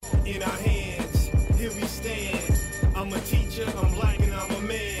in our hands. Here we stand. I'm a teacher, I'm black, and I'm a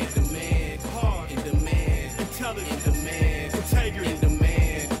man. In demand, hard, in demand, intelligent, in demand, integrity, in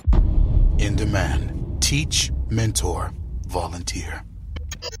demand. In demand. Teach, mentor, volunteer.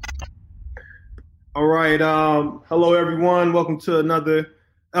 All right. Hello, everyone. Welcome to another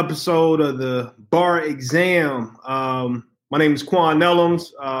episode of the Bar Exam. My name is Quan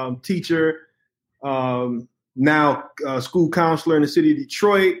Nellums, teacher, now school counselor in the city of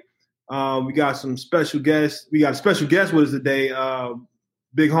Detroit. We got some special guests. We got a special guest with us today.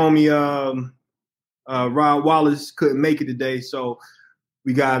 Big homie Rod Wallace couldn't make it today, so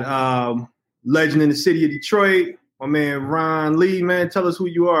we got legend in the city of Detroit, my man Ron Lee. Man, tell us who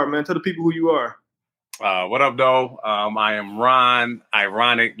you are, man. Tell the people who you are. What up, though? I am Ron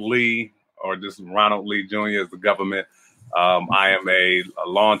Ironic Lee, or just Ronald Lee Jr. as the government. I am a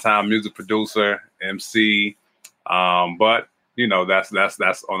longtime music producer, MC, but you know that's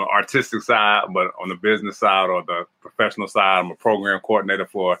on the artistic side. But on the business side or the professional side, I'm a program coordinator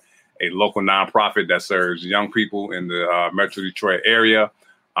for a local nonprofit that serves young people in the Metro Detroit area,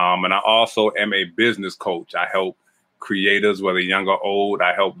 and I also am a business coach. I help creators, whether young or old.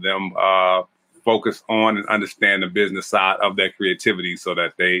 I help them focus on and understand the business side of their creativity so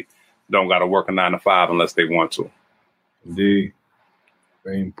that they don't got to work a 9 to 5 unless they want to. Indeed.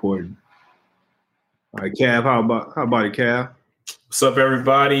 Very important. All right, Cav, how about it, Cav? What's up,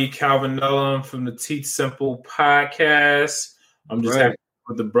 everybody? Calvin Nullum from the Teach Simple podcast. I'm just happy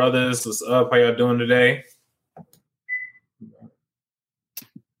with the brothers. What's up? How y'all doing today?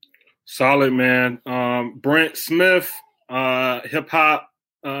 Solid, man. Brent Smith, hip-hop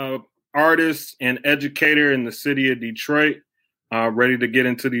artist and educator in the city of Detroit, ready to get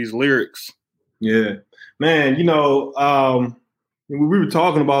into these lyrics. Yeah, man. You know, we were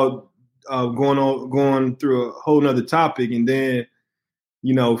talking about going through a whole nother topic, and then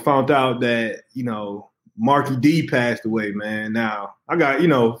found out that Marky D passed away. Man, now I got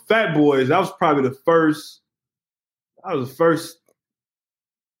Fat Boys. That was probably the first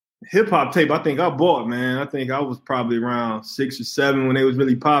hip hop tape I think I bought, man. I think I was probably around 6 or 7 when they was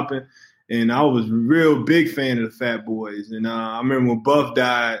really popping, and I was a real big fan of the Fat Boys. And I remember when Buff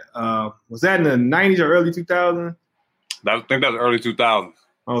died. Was that in the 90s or early 2000s? I think that was early 2000s.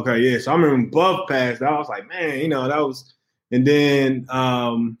 Okay, yeah. So I remember when Buff passed. I was like, man, that was. And then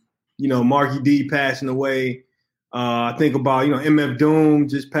Marky D passing away. I think about MF Doom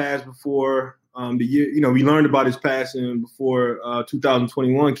just passed before. The year, we learned about his passing before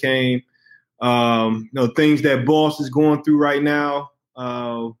 2021 came. Things that Boss is going through right now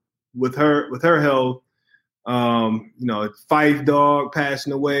with her health. Phife Dawg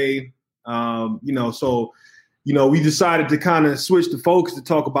passing away. So we decided to kind of switch the focus to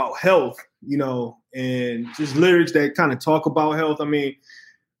talk about health. And just lyrics that kind of talk about health. I mean,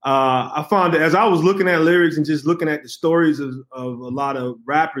 I found that as I was looking at lyrics and just looking at the stories of a lot of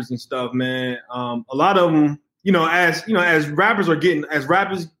rappers and stuff, man, a lot of them, as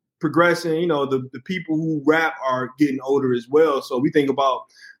rappers progressing, the people who rap are getting older as well. So we think about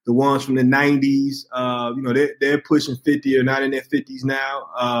the ones from the 90s, they're pushing 50 or not in their 50s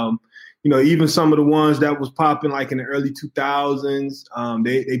now. Even some of the ones that was popping like in the early 2000s,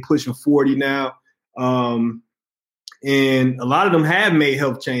 they pushing 40 now. And a lot of them have made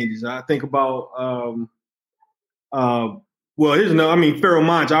health changes. I think about, Pharoah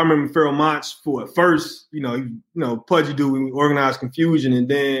Monch. I remember Pharoah Monch for at first, Pudgy Dude, we organized confusion. And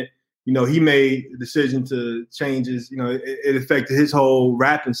then, he made the decision to change his, it affected his whole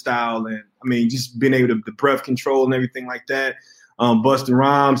rapping style. And I mean, just being able to, the breath control and everything like that. Busta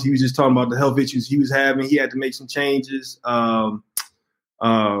Rhymes, he was just talking about the health issues he was having. He had to make some changes.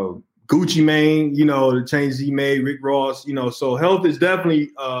 Gucci Mane, the changes he made, Rick Ross, so health is definitely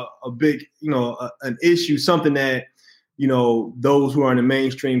a big, an issue, something that, those who are in the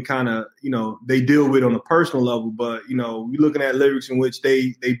mainstream kind of, they deal with on a personal level. But, we're looking at lyrics in which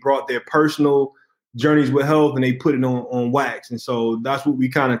they brought their personal journeys with health and they put it on wax. And so that's what we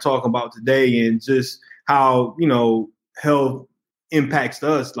kind of talk about today, and just how, health impacts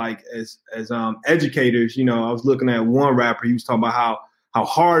us, like as educators. I was looking at one rapper, he was talking about how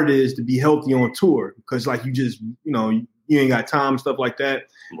hard it is to be healthy on tour, because like you just, you ain't got time, stuff like that.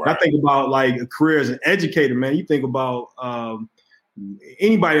 Right. I think about like a career as an educator, man. You think about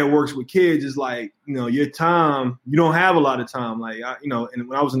anybody that works with kids is like, your time, you don't have a lot of time. Like, and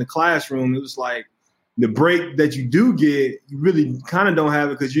when I was in the classroom, it was like the break that you do get, you really kind of don't have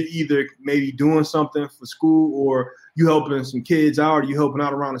it, because you're either maybe doing something for school or you helping some kids out, or you helping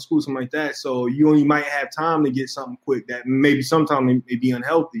out around the school, something like that. So you only might have time to get something quick that maybe sometimes may be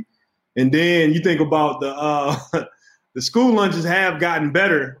unhealthy. And then you think about the the school lunches have gotten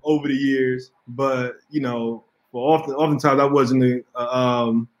better over the years, but oftentimes that wasn't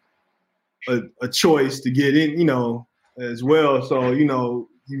a choice to get in, as well. So you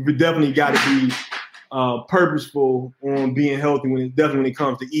definitely got to be purposeful on being healthy when it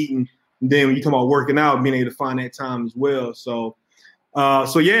comes to eating. And then when you talk about working out, being able to find that time as well. So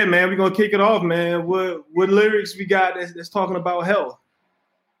yeah, man, we're gonna kick it off, man. What lyrics we got that's talking about health?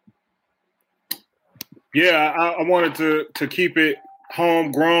 Yeah, I wanted to keep it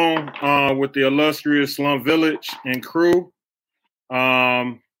homegrown with the illustrious Slum Village and crew.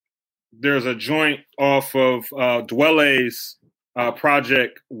 There's a joint off of Dwelle's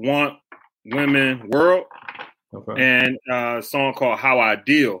project, Want Women World, and a song called How I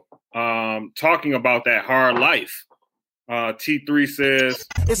Deal, talking about that hard life. T3 says,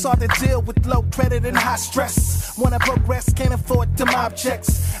 it's hard to deal with low credit and high stress. Wanna progress, can't afford them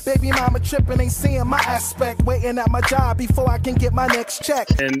objects. Baby mama tripping, ain't seeing my aspect. Waiting at my job before I can get my next check.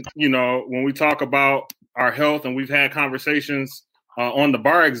 And, when we talk about our health, and we've had conversations on the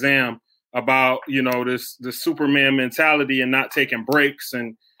bar exam about, this Superman mentality and not taking breaks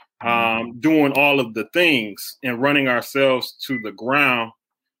and doing all of the things and running ourselves to the ground.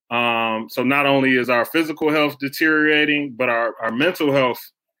 So not only is our physical health deteriorating, but our mental health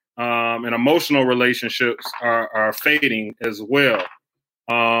and emotional relationships are fading as well.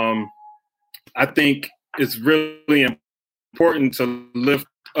 I think it's really important to lift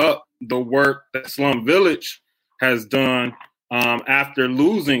up the work that Slum Village has done after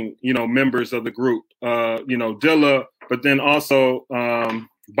losing, members of the group, Dilla, but then also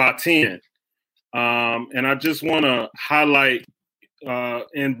Batien. And I just want to highlight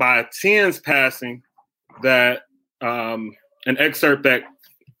in Batien's passing that an excerpt that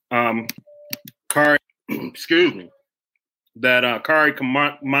Kari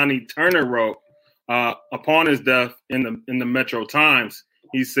Kamani Turner wrote upon his death in the Metro Times.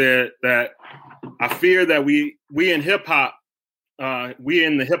 He said that I fear that we in hip hop, we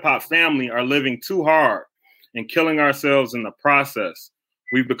in the hip hop family are living too hard and killing ourselves in the process.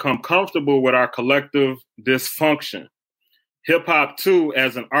 We've become comfortable with our collective dysfunction. Hip hop, too,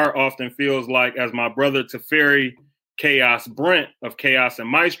 as an art, often feels like, as my brother Teferi Chaos Brent of Chaos and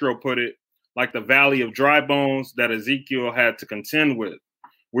Maestro put it, like the valley of dry bones that Ezekiel had to contend with.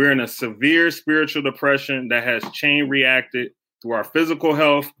 We're in a severe spiritual depression that has chain reacted to our physical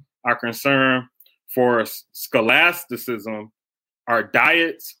health, our concern for scholasticism, our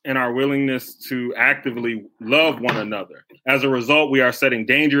diets, and our willingness to actively love one another. As a result, we are setting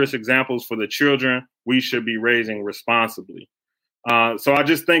dangerous examples for the children we should be raising responsibly. So I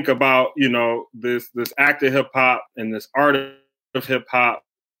just think about, this act of hip hop and this art of hip hop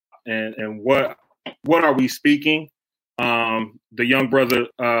and what are we speaking? The young brother,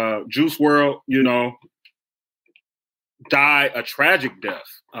 Juice WRLD, died a tragic death,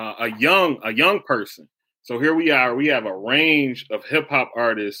 a young person. So here we are, we have a range of hip hop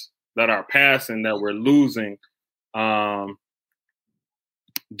artists that are passing that we're losing,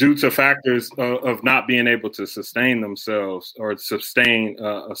 due to factors of not being able to sustain themselves or sustain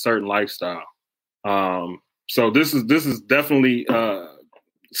a certain lifestyle. So this is definitely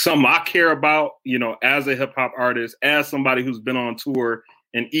something I care about, as a hip hop artist, as somebody who's been on tour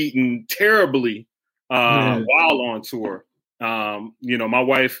and eaten terribly while on tour. My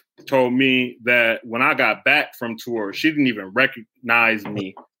wife told me that when I got back from tour, she didn't even recognize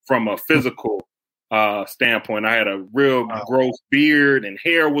me from a physical standpoint. I had a real gross beard and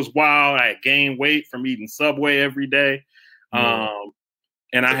hair was wild. I had gained weight from eating Subway every day.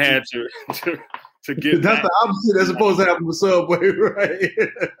 And I had to get that's back. The opposite that's supposed to happen with Subway, right?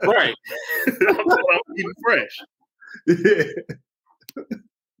 Right. I'm eating fresh.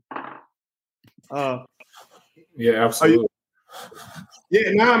 Yeah. Yeah, absolutely.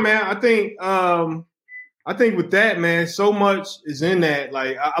 Man. I think with that, man, so much is in that.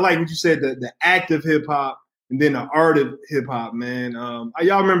 Like, I like what you said, the active hip hop and then the art of hip hop, man.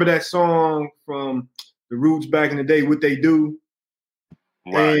 Y'all remember that song from the Roots back in the day, What They Do?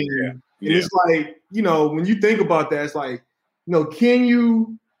 Right. And it's like, when you think about that, it's like, can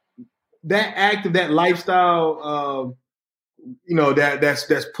you, that active, that lifestyle,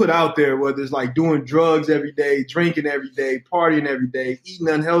 that's put out there, whether it's like doing drugs every day, drinking every day, partying every day, eating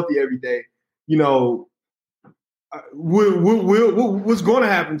unhealthy every day, what's going to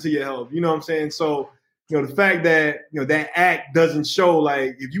happen to your health? You know what I'm saying? So, the fact that, that act doesn't show,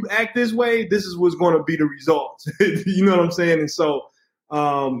 like, if you act this way, this is what's going to be the results. You know what I'm saying? And so,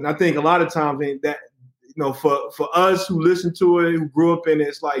 and I think a lot of times that, for us who listen to it, who grew up in it,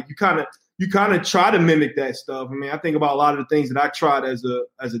 it's like you kind of try to mimic that stuff. I mean, I think about a lot of the things that I tried as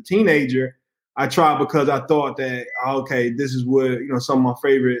a teenager, I tried because I thought that, okay, this is what, some of my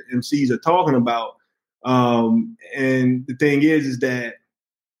favorite MCs are talking about. And the thing is that,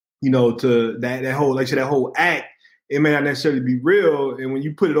 to that whole, like I said, that whole act, it may not necessarily be real. And when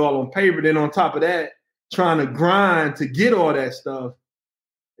you put it all on paper, then on top of that, trying to grind to get all that stuff,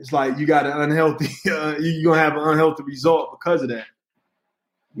 it's like you got an unhealthy, you're going to have an unhealthy result because of that.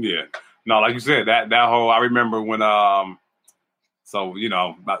 Yeah. No, like you said, that whole, I remember when, I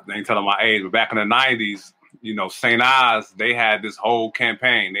ain't telling my age, but back in the 90s, St. Oz, they had this whole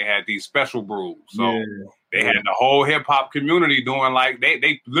campaign. They had these special brews. So they had the whole hip hop community doing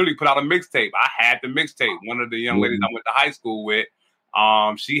they literally put out a mixtape. I had the mixtape. One of the young ladies I went to high school with,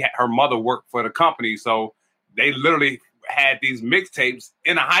 her mother worked for the company. So they literally had these mixtapes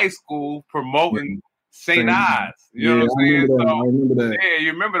in a high school promoting St. Oz. You know what I'm saying? I remember that. Yeah,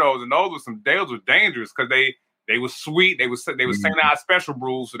 you remember those. And those were dangerous because they were sweet. They were St. Oz special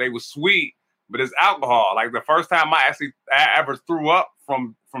brews, so they were sweet, but it's alcohol. Like the first time I ever threw up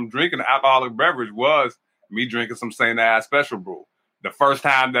from drinking an alcoholic beverage was me drinking some St. Oz special brew. The first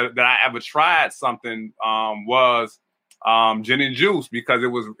time that I ever tried something was gin and juice because it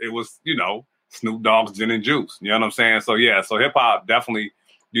was Snoop Dogg's gin and juice. You know what I'm saying? So yeah, so hip hop definitely,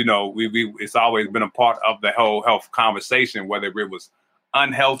 it's always been a part of the whole health conversation, whether it was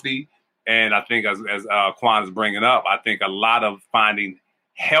unhealthy. And I think as Quan is bringing up, I think a lot of finding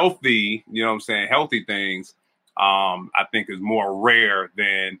healthy, healthy things, I think is more rare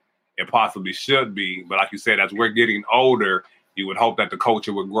than it possibly should be. But like you said, as we're getting older, you would hope that the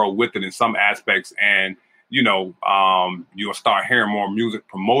culture would grow with it in some aspects. And, you'll start hearing more music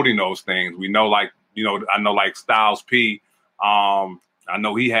promoting those things. We know, I know like Styles P, I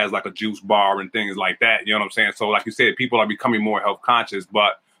know he has like a juice bar and things like that. You know what I'm saying? So like you said, people are becoming more health conscious,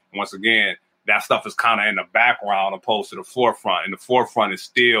 but once again, that stuff is kind of in the background opposed to the forefront. And the forefront is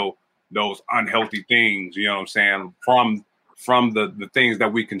still those unhealthy things, you know what I'm saying, from the things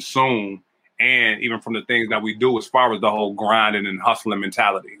that we consume and even from the things that we do as far as the whole grinding and hustling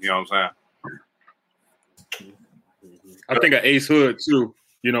mentality. You know what I'm saying? I think of Ace Hood too,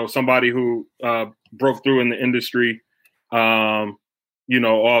 somebody who broke through in the industry, off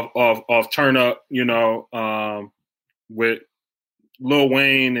Turn Up, with Lil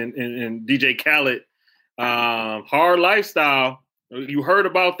Wayne and DJ Khaled, Hard Lifestyle. You heard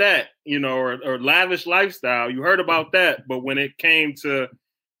about that, or Lavish Lifestyle. You heard about that. But when it came to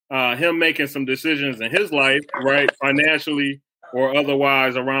him making some decisions in his life, right, financially or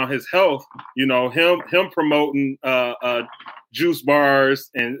otherwise around his health, him promoting juice bars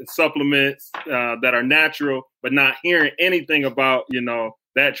and supplements that are natural, but not hearing anything about,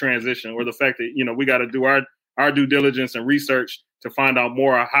 that transition or the fact that, we got to do our due diligence and research to find out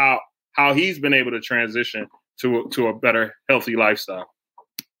more of how he's been able to transition to a better, healthy lifestyle.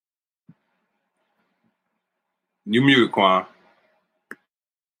 You muted, Quan.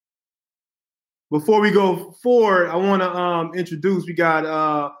 Before we go forward, I want to introduce. We got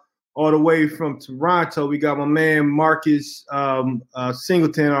all the way from Toronto. We got my man Marcus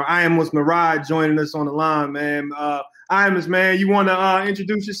Singleton, or I Am What's Mirage, joining us on the line, man. I Am, man. You want to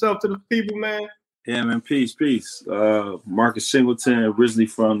introduce yourself to the people, man? Yeah, man. Peace. Marcus Singleton, originally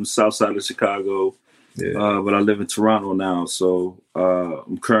from the south side of Chicago, but I live in Toronto now. So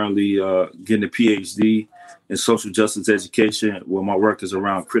I'm currently getting a PhD in social justice education, where my work is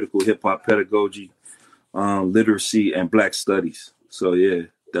around critical hip hop pedagogy, literacy, and Black studies. So yeah,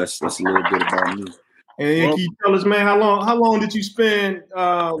 that's a little bit about me. And can you tell us, man, how long did you spend?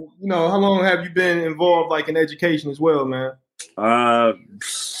 How long have you been involved, like, in education as well, man?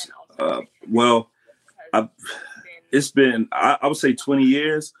 It's been I would say 20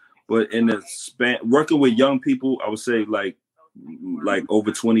 years, but in the span working with young people, I would say like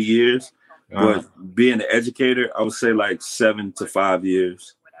over 20 years. But being an educator, I would say like 7 to 5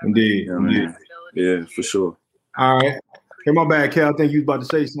 years. Indeed. Yeah, for sure. All right. Hey, my bad, Cal. I think you was about to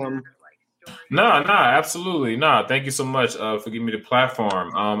say something. No, absolutely. No, thank you so much for giving me the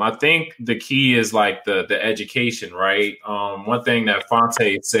platform. I think the key is like the education, right? One thing that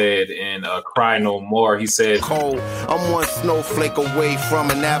Phonte said in Cry No More, he said, Cold, I'm one snowflake away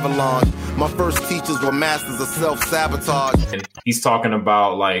from an avalanche. My first teachers were masters of self-sabotage. And he's talking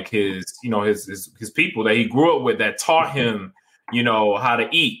about like his people that he grew up with that taught him, how to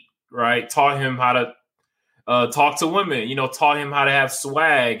eat, right? Taught him how to talk to women, taught him how to have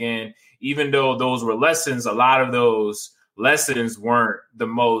swag. And even though those were lessons, a lot of those lessons weren't the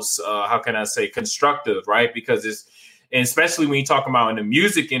most, constructive, right? Because and especially when you talk about in the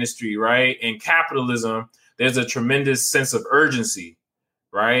music industry, right? In capitalism, there's a tremendous sense of urgency,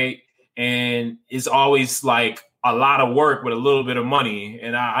 right? And it's always like a lot of work with a little bit of money.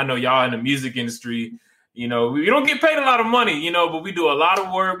 And I know y'all in the music industry, you know, we don't get paid a lot of money, you know, but we do a lot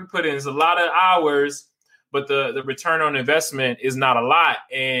of work. We put in a lot of hours, but the return on investment is not a lot.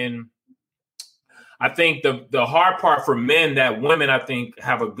 And I think the hard part for men that women, I think,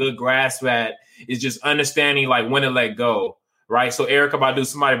 have a good grasp at is just understanding like when to let go. Right. So Erykah Badu,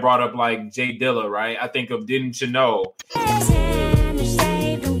 somebody brought up like Jay Dilla, right? I think of Didn't You Know?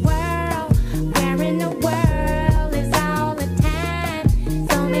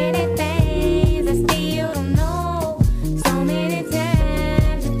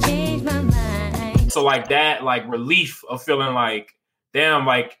 So like that, like relief of feeling like, damn,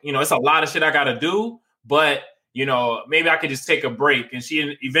 like, you know, it's a lot of shit I got to do, but, you know, maybe I could just take a break. And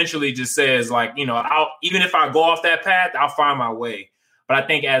she eventually just says like, you know, even if I go off that path, I'll find my way. But I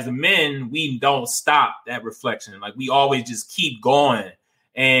think as men, we don't stop that reflection. Like we always just keep going,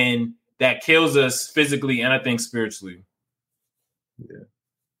 and that kills us physically and I think spiritually. Yeah.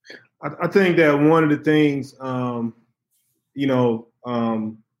 I think that one of the things,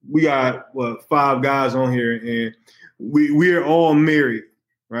 we got 5 guys on here, and we're all married,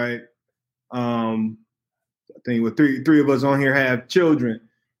 right? I think with three of us on here have children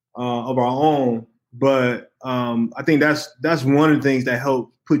of our own, but I think that's one of the things that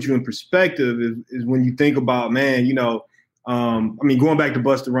help put you in perspective is when you think about, man, you know, going back to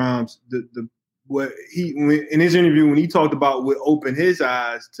Busta Rhymes, in his interview when he talked about what opened his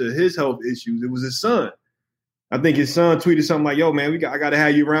eyes to his health issues, it was his son. I think his son tweeted something like, yo, man, I got to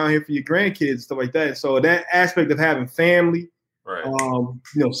have you around here for your grandkids and stuff like that. So that aspect of having family, right.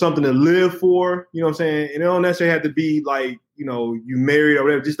 Something to live for, you know what I'm saying? And it don't necessarily have to be like, you know, you married or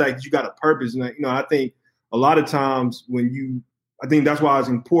whatever, just like you got a purpose. And, you know, I think a lot of times I think that's why it's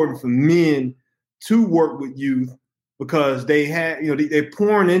important for men to work with youth, because they have, you know, they're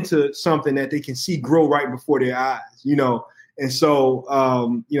pouring into something that they can see grow right before their eyes, you know? And so,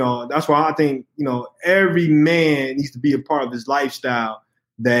 that's why I think, you know, every man needs to be a part of his lifestyle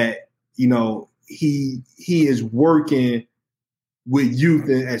that, you know, he is working with youth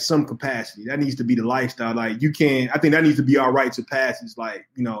at some capacity. That needs to be the lifestyle. Like I think that needs to be our rites of passage. Like,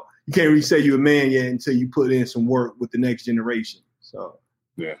 you know, you can't really say you're a man yet until you put in some work with the next generation. So,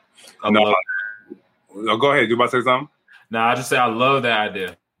 yeah. No, go ahead. You about to say something? No, I just say I love that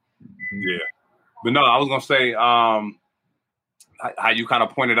idea. Yeah. But no, I was going to say, how you kind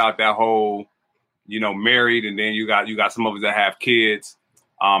of pointed out that whole, you know, married, and then you got some of us that have kids.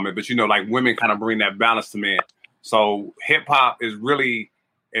 But, you know, like women kind of bring that balance to men. So hip hop is really,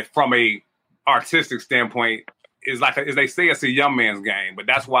 from a artistic standpoint, is like, as they say, it's a young man's game. But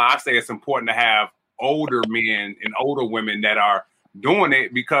that's why I say it's important to have older men and older women that are doing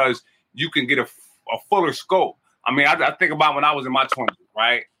it, because you can get a fuller scope. I mean, I think about when I was in my 20s,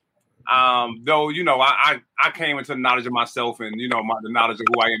 right? Though, you know, I came into the knowledge of myself and, you know, the knowledge of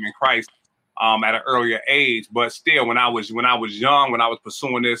who I am in Christ at an earlier age. But still, when I was young, when I was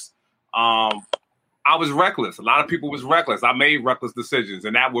pursuing this, I was reckless. A lot of people was reckless. I made reckless decisions,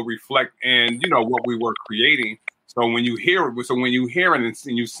 and that would reflect in, you know, what we were creating. So when you hear it,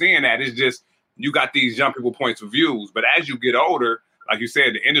 and you seeing that, it's just, you got these young people points of views. But as you get older, like you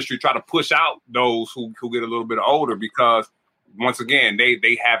said, the industry try to push out those who get a little bit older, because once again,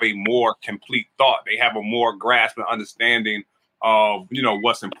 they have a more complete thought. They have a more grasp and understanding of, you know,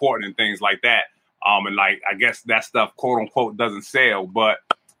 what's important and things like that. And like, I guess that stuff, quote unquote, doesn't sell, but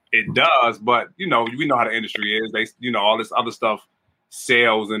it does. But, you know, we know how the industry is. They, you know, all this other stuff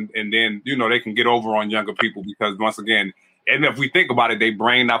sells, and then, you know, they can get over on younger people, because once again, and if we think about it, their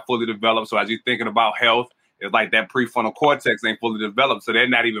brain not fully developed. So as you're thinking about health, it's like that prefrontal cortex ain't fully developed. So they're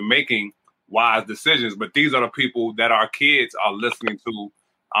not even making wise decisions. But these are the people that our kids are listening to,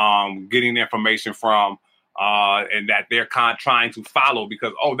 getting information from, and that they're trying to follow,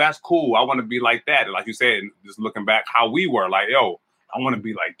 because, oh, that's cool, I want to be like that. And like you said, just looking back how we were, like, yo, I want to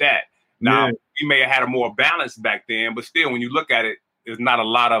be like that. Now, we may have had a more balance back then, but still, when you look at it, there's not a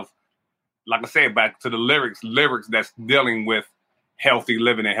lot of, like I said, back to the lyrics that's dealing with healthy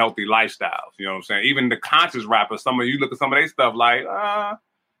living and healthy lifestyles. You know what I'm saying? Even the conscious rappers, you look at some of their stuff like,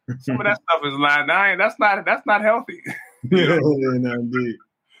 some of that stuff is like, that's not healthy. Yeah, no, indeed.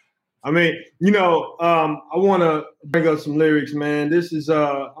 I mean, you know, I want to bring up some lyrics, man. This is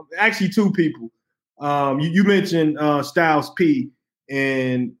actually 2 people. You mentioned Styles P,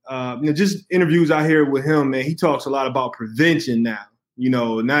 and just interviews I hear with him, man. He talks a lot about prevention now. You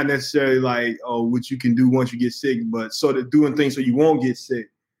know, not necessarily like, oh, what you can do once you get sick, but sort of doing things so you won't get sick.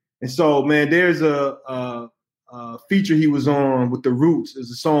 And so, man, there's a feature he was on with The Roots.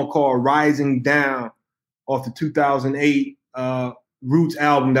 There's a song called Rising Down off the 2008 Roots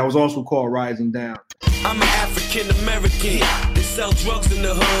album that was also called Rising Down. I'm an African American. They sell drugs in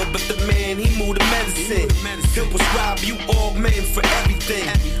the hood, but the man, he moved to medicine. He'll prescribe you all men for everything.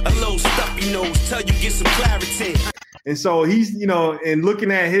 A little stuffy nose, tell you get some clarity. And so he's, and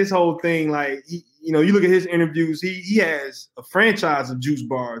looking at his whole thing, like, you look at his interviews, he has a franchise of juice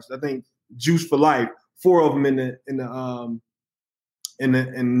bars. I think Juice for Life, 4 of them in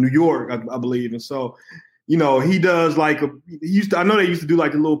New York, I believe. And so, he does like I know they used to do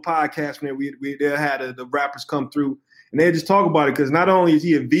like a little podcast when they had the rappers come through and they just talk about it, because not only is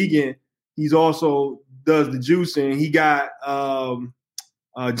he a vegan, he's also does the juicing. He got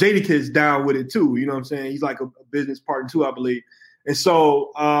Jadakiss down with it too. You know what I'm saying? He's like a business partner too, I believe. And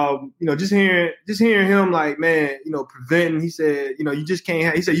so, just hearing him like, man, preventing. He said, you just can't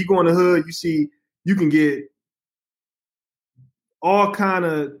have. He said, you go in the hood, you see, you can get all kind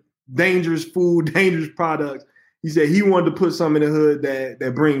of dangerous food, dangerous products. He said he wanted to put some in the hood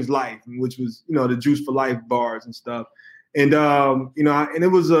that brings life, which was, the Juice for Life bars and stuff. And and it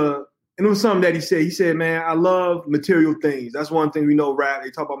was something that he said. He said, man, I love material things. That's one thing we know rap. They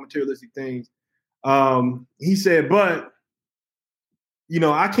talk about materialistic things. He said, but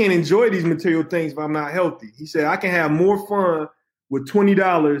I can't enjoy these material things if I'm not healthy. He said, I can have more fun with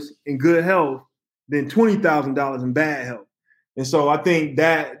 $20 in good health than $20,000 in bad health. And so I think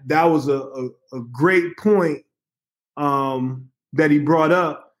that was a great point that he brought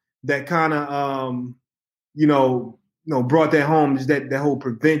up that kind of, brought that home, is that whole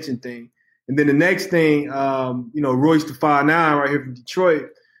prevention thing. And then the next thing, Royce da 5'9" right here from Detroit,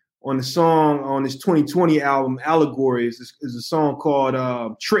 on the song on his 2020 album Allegory is a song called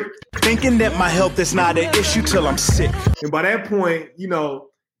Trick. Thinking that my health is not an issue till I'm sick. And by that point,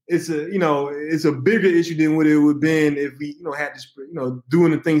 it's a bigger issue than what it would have been if we, had this,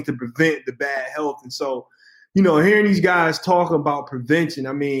 doing the things to prevent the bad health. And so, hearing these guys talking about prevention,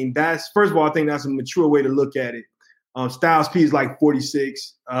 I mean, first of all, I think that's a mature way to look at it. Styles P is like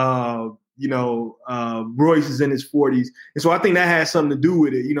 46. Royce is in his 40s. And so I think that has something to do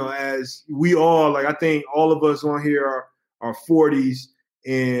with it, as we all, like, I think all of us on here are 40s.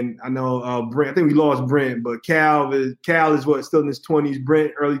 And I know Brent, I think we lost Brent, but Cal is still in his 20s.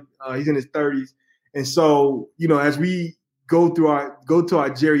 Brent he's in his 30s. And so, as we go to our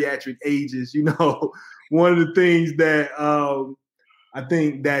geriatric ages, one of the things that I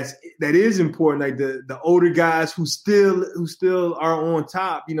think that is important, like the older guys who still are on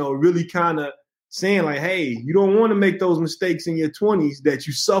top, really kind of saying like, hey, you don't want to make those mistakes in your 20s that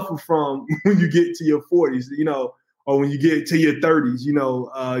you suffer from when you get to your 40s, or when you get to your 30s. You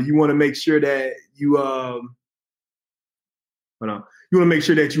want to make sure that you want to make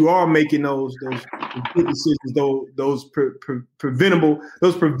sure that you are making those good decisions, those preventable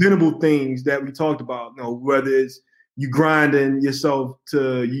things that we talked about. Whether it's you grinding yourself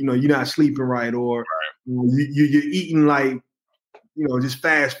to, you're not sleeping right, or you're eating like, just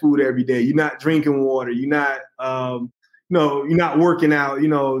fast food every day. You're not drinking water. You're not, you're not working out.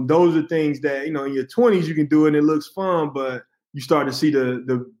 Those are things that, in your 20s you can do it and it looks fun, but you start to see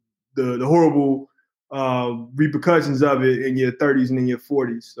the horrible repercussions of it in your 30s and in your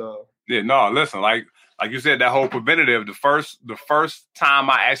 40s. So yeah, no, listen, like you said, that whole preventative. The first time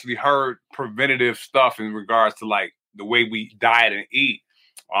I actually heard preventative stuff in regards to like the way we diet and eat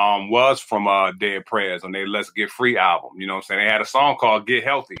was from Dead Prayers on their Let's Get Free album. You know what I'm saying? They had a song called Get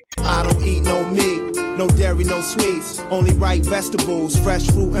Healthy. I don't eat no meat, no dairy, no sweets, only ripe vegetables, fresh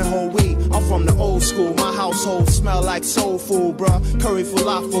fruit and whole wheat. I'm from the old school, my household smell like soul food, bruh. Curry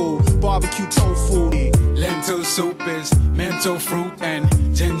falafel, barbecue tofu. Lentil soup is mental fruit and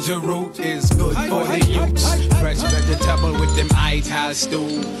ginger root is good for the youth. Fresh vegetable with them Ital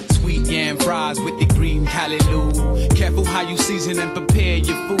stew. Sweet yam fries with the green callaloo. Careful how you season and prepare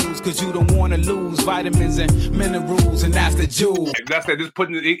your foods, cause you don't want to lose vitamins and minerals, and that's the jewel. That's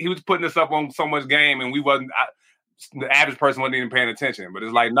it. He was putting us up on so much game, and we wasn't. The average person wasn't even paying attention. But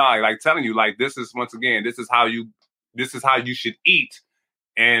it's like, nah, like telling you, like this is how you should eat.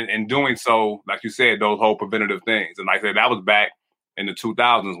 And in doing so, like you said, those whole preventative things. And like I said, that was back in the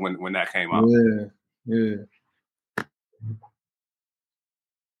 2000s when that came out. Yeah.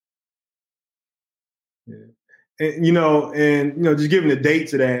 And just giving the date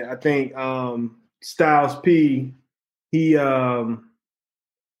to that, I think Styles P, he the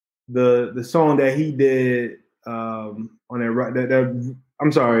song that he did on that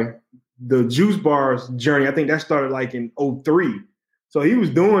I'm sorry, the Juice Bars journey, I think that started like in 2003. So he was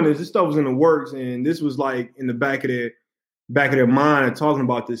doing this stuff was in the works, and this was like in the back of their mind talking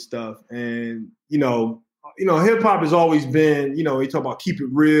about this stuff. And hip hop has always been, he talk about keep it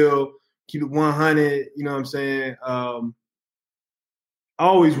real, keep it 100, you know what I'm saying?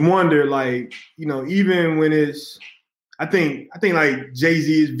 always wonder, like, you know, even when it's, I think like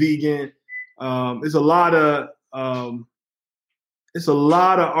Jay-Z is vegan. It's a lot of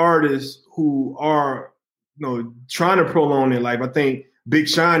artists who are, you know, trying to prolong their life. I think Big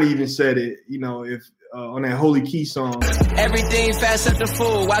Sean even said it, you know, if on that Holy Key song. Everything fast at the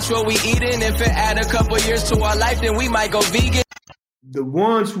food. Watch what we eating. If it add a couple years to our life, then we might go vegan. The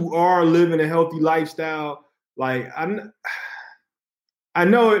ones who are living a healthy lifestyle, like I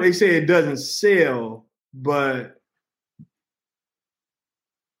know they say it doesn't sell, but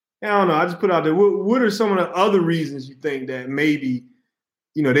I don't know. I just put it out there. What are some of the other reasons you think that maybe,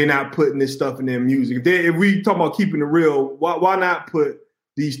 you know, they're not putting this stuff in their music? If we talk about keeping it real, why not put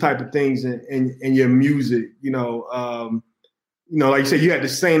these type of things in your music? You know, like you said, you had the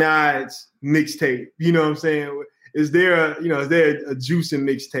St. Ides mixtape. You know what I'm saying? Is there a juicing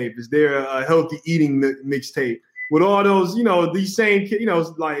mixtape? Is there a healthy eating mixtape? With all those, you know, these same, you know,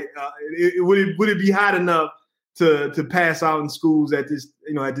 like, would it be hot enough to pass out in schools at this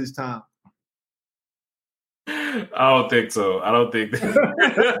time? I don't think so. I don't think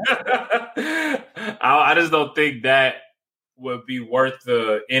I just don't think that would be worth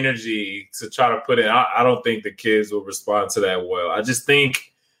the energy to try to put it. I don't think the kids will respond to that well. I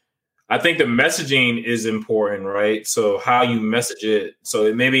think the messaging is important, right? So how you message it. So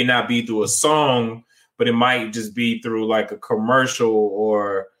it maybe not be through a song, but it might just be through like a commercial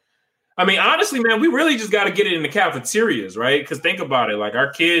or, I mean, honestly, man, we really just got to get it in the cafeterias, right? Because think about it, like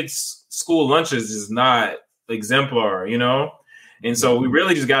our kids' school lunches is not exemplar, you know? And so we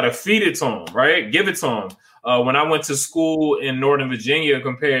really just got to feed it to them, right? Give it to them. When I went to school in Northern Virginia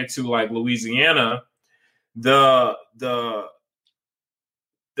compared to like Louisiana, the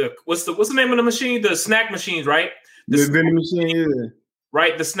what's the name of the machine? The snack machines, right? The vending machine, yeah.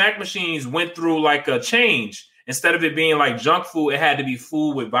 Right, the snack machines went through like a change. Instead of it being like junk food, it had to be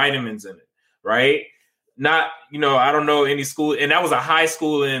food with vitamins in it, right? Not, you know, I don't know any school, and that was a high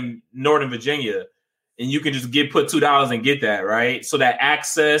school in Northern Virginia, and you can just put $2 and get that, right? So that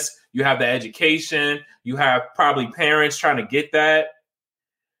access, you have the education, you have probably parents trying to get that,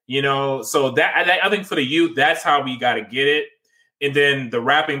 you know. So that I think for the youth, that's how we got to get it. And then the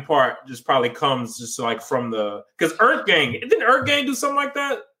rapping part just probably comes just like from because Earth Gang, didn't Earth Gang do something like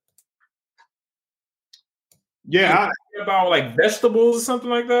that? Yeah. About like vegetables or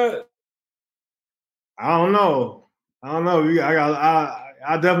something like that? I don't know.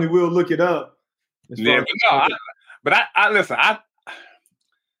 I definitely will look it up. Yeah, but I listen,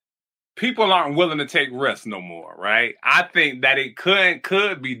 people aren't willing to take risks no more, right? I think that it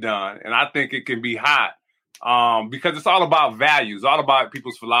could be done, and I think it can be hot. Because it's all about values, all about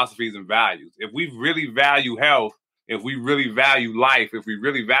people's philosophies and values. If we really value health, if we really value life, if we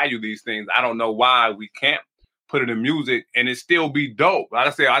really value these things, I don't know why we can't put it in music and it still be dope. Like I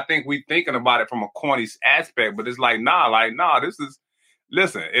say, I think we thinking about it from a corny aspect, but it's like, nah, this is,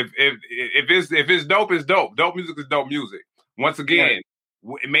 listen, if it's dope, it's dope. Dope music is dope music. Once again,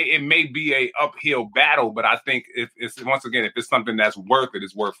 it may be a uphill battle, but I think if it's something that's worth it,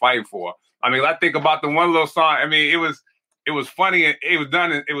 it's worth fighting for. I mean, I think about the one little song. I mean, it was funny and it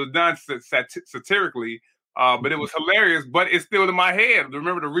was done satirically, but it was hilarious. But it's still in my head.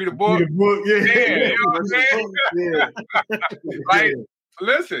 Remember to read a book? Yeah. You know what I'm saying? Yeah. Like,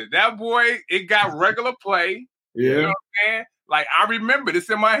 listen, that boy, it got regular play. Yeah. You know what I'm saying? Like, I remember this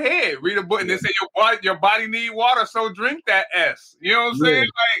in my head. Read a book, and they say your body need water, so drink that S. You know what I'm saying?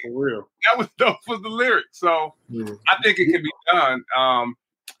 Like, for real. That was the lyric. So I think it can be done.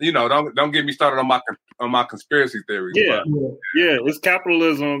 You know, don't get me started on my conspiracy theories. Yeah, it's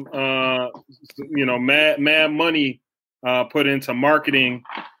capitalism. You know, mad money put into marketing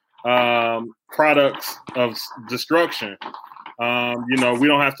products of destruction. You know, we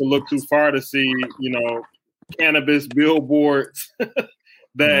don't have to look too far to see, you know, cannabis billboards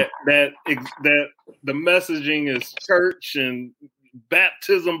that the messaging is church and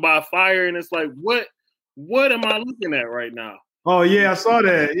baptism by fire, and it's like, what am I looking at right now? Oh yeah, I saw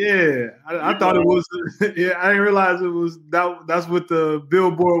that. Yeah, I thought it was. Yeah, I didn't realize it was that. That's what the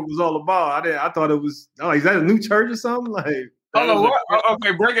billboard was all about. I thought it was. Oh, is that a new church or something? Like,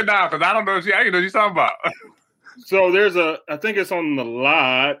 okay, break it down because I don't know. I know what you're talking about. So there's I think it's on the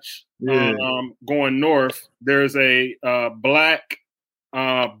Lodge, going north. There's a black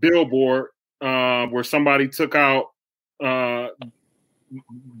billboard where somebody took out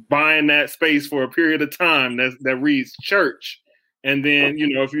buying that space for a period of time that reads church. And then, you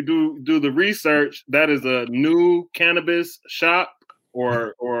know, if you do the research, that is a new cannabis shop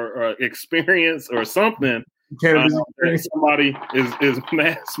or experience or something. Cannabis somebody is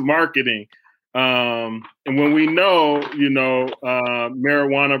mass marketing. And when we know,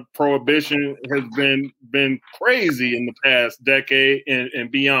 marijuana prohibition has been crazy in the past decade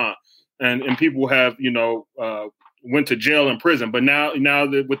and beyond, and people have, went to jail and prison. But now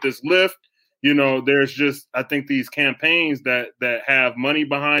that with this lift, there's just, I think, these campaigns that have money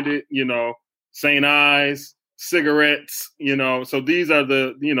behind it, St. Ives, cigarettes, so these are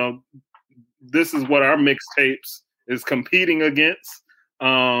this is what our mixtapes is competing against.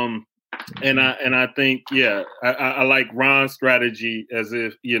 And I think, I like Ron's strategy, as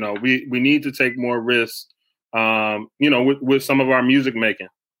if, we need to take more risks, with some of our music making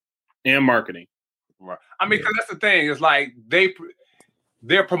and marketing. Right. I mean, because that's the thing. It's like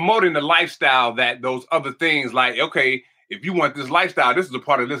they're promoting the lifestyle that those other things, like, okay, if you want this lifestyle, this is a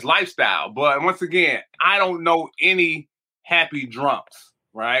part of this lifestyle. But once again, I don't know any happy drunks,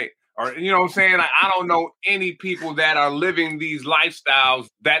 right? Or, you know what I'm saying? I don't know any people that are living these lifestyles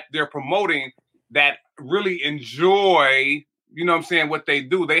that they're promoting that really enjoy, what they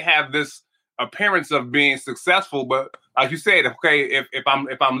do. They have this appearance of being successful, but like you said, okay,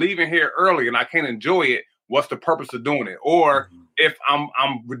 if I'm leaving here early and I can't enjoy it, what's the purpose of doing it? Or if I'm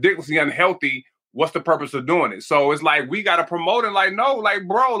ridiculously unhealthy, what's the purpose of doing it? So it's like we gotta promote it. Like, no, like,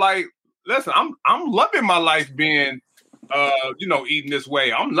 bro, like, listen, I'm loving my life being eating this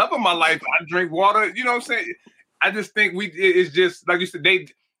way. I'm loving my life. I drink water. You know what I'm saying? I just think it's just like you said,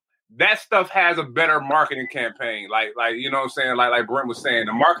 that stuff has a better marketing campaign. Like, you know what I'm saying? Like Brent was saying,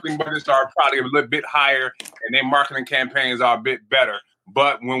 the marketing budgets are probably a little bit higher and their marketing campaigns are a bit better.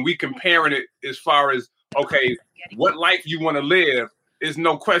 But when we comparing it as far as, okay, what life you want to live, there's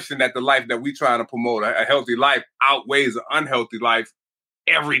no question that the life that we trying to promote, a healthy life, outweighs an unhealthy life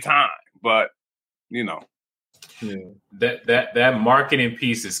every time. But, that marketing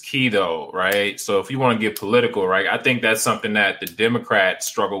piece is key, though, right? So if you want to get political, right, I think that's something that the Democrats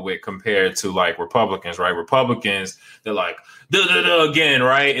struggle with compared to like Republicans, right? Republicans, they're like again,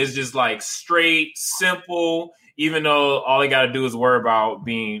 right? It's just like straight, simple. Even though all they got to do is worry about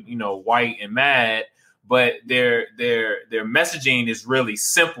being, white and mad, but their messaging is really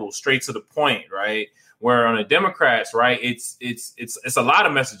simple, straight to the point, right? Where on the Democrats, right, it's a lot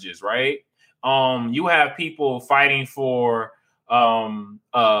of messages, right? You have people fighting for an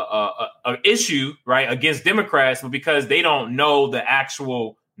issue, right, against Democrats, but because they don't know the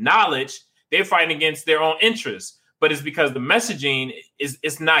actual knowledge, they're fighting against their own interests. But it's because the messaging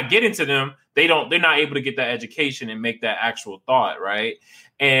is not getting to them. They're not able to get that education and make that actual thought, right?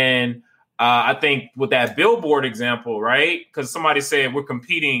 And I think with that billboard example, right? Because somebody said we're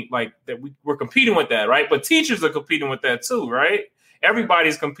competing like that. We're competing with that, right? But teachers are competing with that too, right?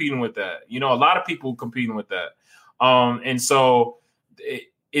 Everybody's competing with that. A lot of people competing with that. And so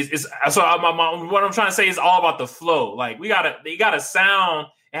what I'm trying to say is all about the flow. Like they gotta sound.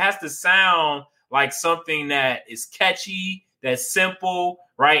 It has to sound like something that is catchy, that's simple,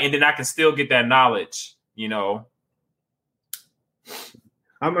 right? And then I can still get that knowledge,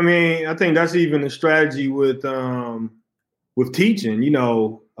 I mean, I think that's even a strategy with teaching,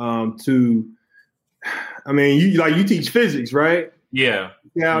 you teach physics, right? Yeah.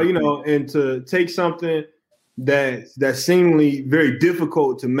 Yeah, and to take something that's seemingly very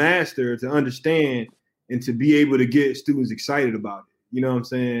difficult to master, to understand, and to be able to get students excited about it. You know what I'm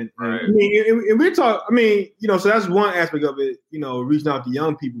saying? Right. And we're talking, so that's one aspect of it, reaching out to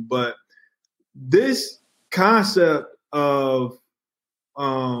young people. But this concept of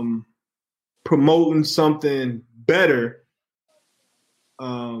promoting something better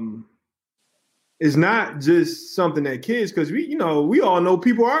is not just something that kids, because we all know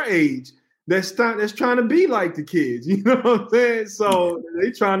people our age that's trying to be like the kids. You know what I'm saying? So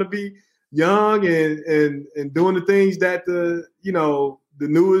they trying to be young and doing the things that the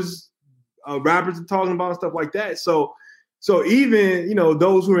newest rappers are talking about and stuff like that. So even,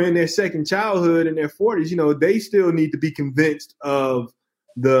 those who are in their second childhood in their 40s, they still need to be convinced of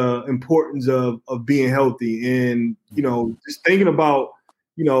the importance of being healthy. And, just thinking about,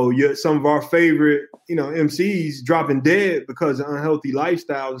 some of our favorite, MCs dropping dead because of unhealthy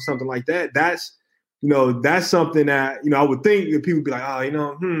lifestyles or something like that. That's something that, I would think that people would be like,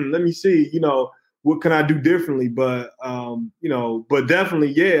 let me see, what can I do differently? But, but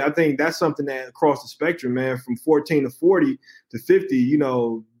definitely, yeah, I think that's something that across the spectrum, man, from 14 to 40 to 50,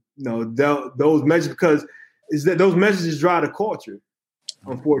 those messages, because is that those messages drive the culture,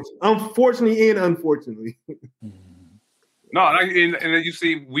 unfortunately and unfortunately. No, and you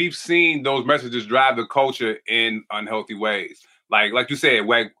see, we've seen those messages drive the culture in unhealthy ways. Like you said,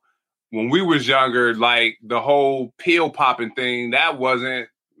 when we was younger, like the whole pill popping thing, that wasn't,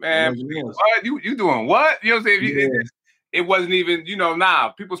 man. What you doing? What, you know what I'm saying? it wasn't even,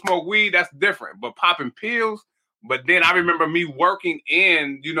 people smoke weed, that's different. But popping pills, but then I remember me working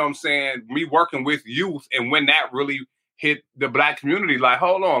me working with youth, and when that really hit the Black community, like,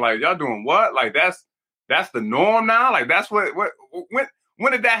 hold on, like, y'all doing what? Like, that's the norm now? Like, that's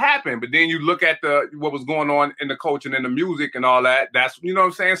when did that happen? But then you look at what was going on in the culture and in the music and all that, that's, you know what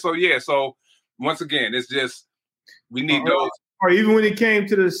I'm saying? So, yeah, so once again, it's just, we need those. Or even when it came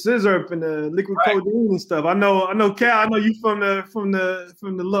to the scissor and the liquid codeine and stuff. I know, Cal. I know you from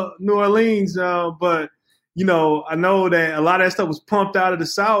the New Orleans, but I know that a lot of that stuff was pumped out of the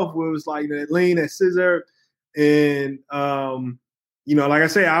South, where it was like that lean, that scissor, and like I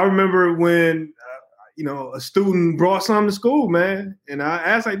say, I remember when a student brought something to school, man, and I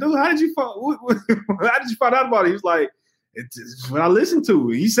asked, like, dude, how did you find out about it? He was like, it's what I listened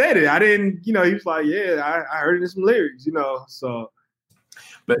to. He said it. I didn't, he was like, yeah, I heard it in some lyrics, so.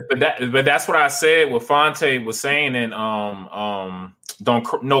 But that's what I said. What Phonte was saying in No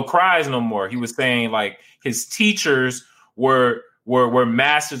Cries No More. He was saying, like, his teachers were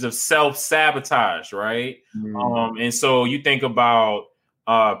masters of self-sabotage, right? Mm-hmm. And so you think about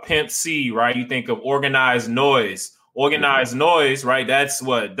Pimp C, right? You think of Organized Noise. Organized Noise, right? That's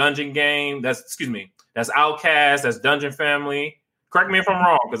what Dungeon Game. That's Outkast. That's Dungeon Family. Correct me if I'm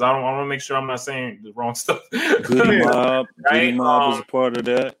wrong, because I want to make sure I'm not saying the wrong stuff. Goody Mob, right? Goody Mob was a part of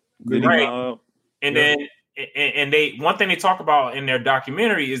that. Goody Mob. And then they one thing they talk about in their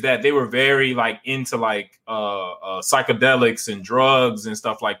documentary is that they were very like into like psychedelics and drugs and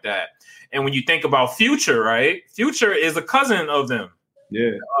stuff like that. And when you think about Future, right? Future is a cousin of them.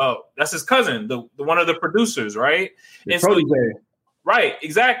 Yeah. That's his cousin, the one of the producers, right? Right,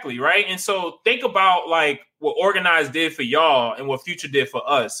 exactly, right? And so think about like what Organized did for y'all and what Future did for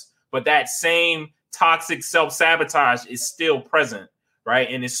us, but that same toxic self-sabotage is still present, right?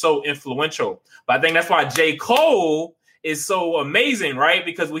 And it's so influential. But I think that's why J. Cole is so amazing, right?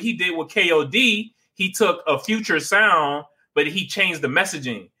 Because what he did with KOD, he took a Future sound, but he changed the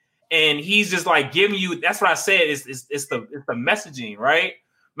messaging. And he's just like giving you, that's what I said, it's the messaging, right?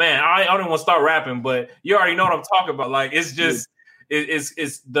 Man, I don't want to start rapping, but you already know what I'm talking about. Like, it's just,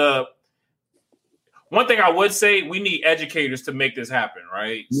 it's the one thing I would say, we need educators to make this happen,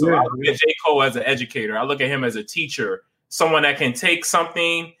 right? So I look at J. Cole as an educator. I look at him as a teacher, someone that can take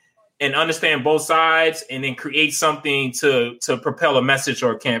something and understand both sides and then create something to propel a message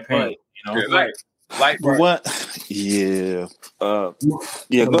or a campaign. Right. Like what? Yeah. Go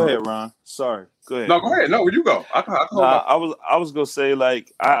ahead, Ron. Sorry. Go ahead. No, go ahead. No, where you go? I was gonna say,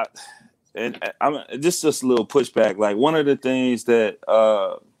 like, I'm just a little pushback. Like, one of the things that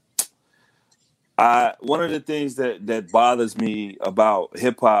that bothers me about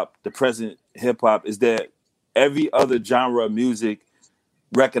hip hop, the present hip hop, is that every other genre of music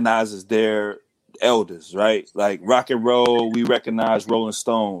recognizes their elders, right? Like rock and roll, we recognize Rolling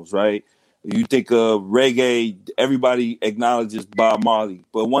Stones, right? You think of reggae, everybody acknowledges Bob Marley.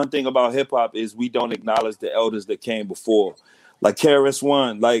 But one thing about hip hop is we don't acknowledge the elders that came before. Like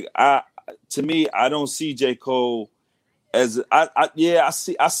KRS-One, like to me, I don't see J. Cole as I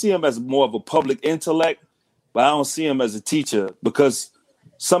see him as more of a public intellect, but I don't see him as a teacher, because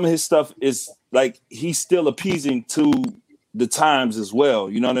some of his stuff is like he's still appeasing to the times as well.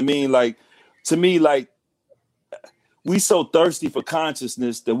 You know what I mean? Like, to me, like, we so thirsty for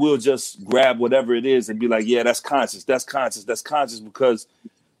consciousness that we'll just grab whatever it is and be like, yeah, that's conscious, because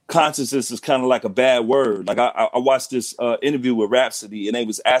consciousness is kind of like a bad word. Like I watched this interview with Rhapsody, and they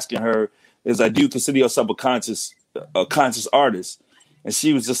was asking her, is like, do you consider yourself a conscious artist? And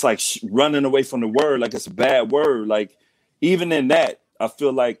she was just like running away from the word, like it's a bad word. Like, even in that, I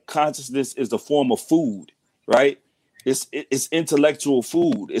feel like consciousness is a form of food, right? It's intellectual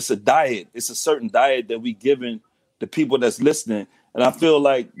food. It's a diet. It's a certain diet that we giving the people that's listening. And I feel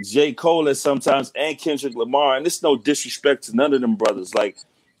like J. Cole is sometimes, and Kendrick Lamar, and it's no disrespect to none of them brothers. Like,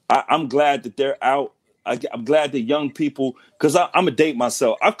 I'm glad that they're out. I'm glad that young people, because I'm a date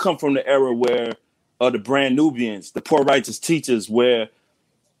myself. I've come from the era where the Brand Nubians, the Poor Righteous Teachers, where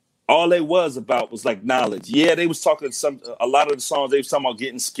all they was about was like knowledge. Yeah, they was talking a lot of the songs, they was talking about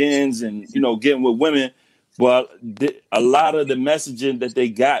getting skins and, getting with women. But a lot of the messaging that they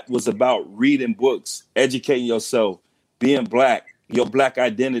got was about reading books, educating yourself, being black, your black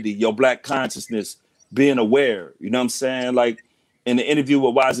identity, your black consciousness, being aware. You know what I'm saying? Like, in the interview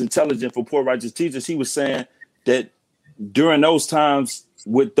with Wise Intelligent for Poor Righteous Teachers, he was saying that during those times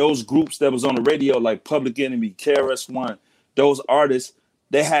with those groups that was on the radio, like Public Enemy, KRS-One, those artists,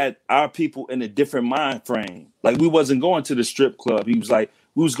 they had our people in a different mind frame. Like, we wasn't going to the strip club. He was like,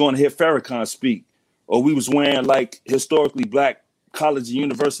 we was going to hear Farrakhan speak. Or we was wearing like historically black college and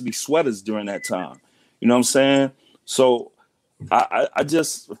university sweaters during that time. You know what I'm saying? So I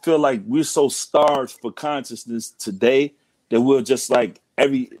just feel like we're so starved for consciousness today that we'll just like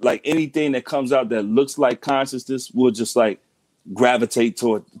anything that comes out that looks like consciousness, we'll just like gravitate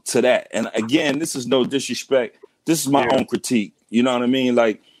to that. And again, this is no disrespect. This is my own critique. You know what I mean?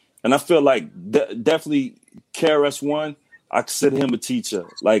 Like, and I feel like definitely KRS-One, I consider him a teacher.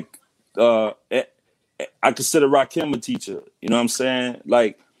 Like, I consider Rakim a teacher. You know what I'm saying?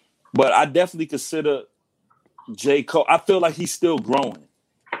 Like, but I definitely consider J. Cole. I feel like he's still growing.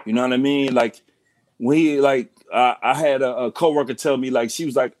 You know what I mean? Like, when he, like, I had a coworker tell me, like, she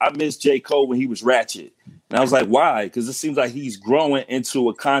was like, I miss J. Cole when he was ratchet. And I was like, why? Because it seems like he's growing into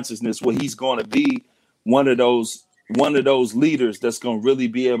a consciousness where he's going to be one of those leaders that's going to really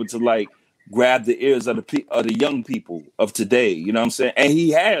be able to, like, grab the ears of the young people of today. You know what I'm saying? And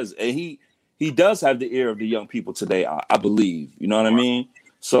he has, and he does have the ear of the young people today, I believe. You know what I mean?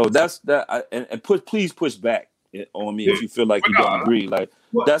 So that's that. Please push back on me if you feel like you don't agree. Like,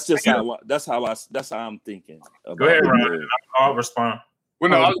 that's just that's how I'm thinking. Go ahead, Ryan. I'll respond. Well,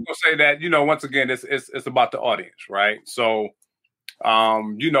 no, I was going to say that, you know, once again, it's about the audience, right? So,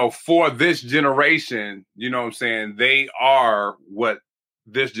 you know, for this generation, you know what I'm saying, they are what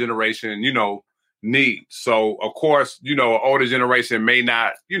this generation, you know, needs. So, of course, you know, older generation may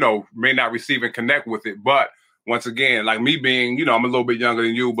not receive and connect with it. But once again, like me being, you know, I'm a little bit younger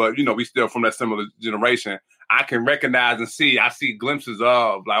than you, but, you know, we still from that similar generation. I can recognize and see glimpses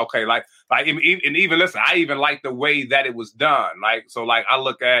of, like, okay, like even listen, I even like the way that it was done. Like, so like I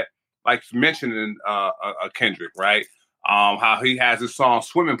look at, like mentioning Kendrick, right? How he has his song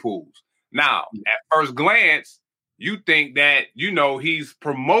Swimming Pools. Now, at first glance, you think that, you know, he's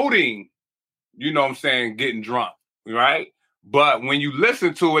promoting, you know what I'm saying, getting drunk, right? But when you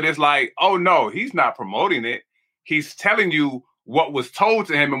listen to it, it's like, oh no, he's not promoting it. He's telling you what was told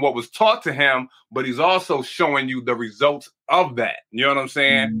to him and what was taught to him, but he's also showing you the results of that. You know what I'm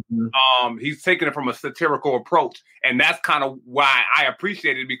saying? Mm-hmm. He's taking it from a satirical approach. And that's kind of why I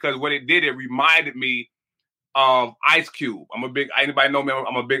appreciate it, because what it did, it reminded me of Ice Cube. Anybody know me?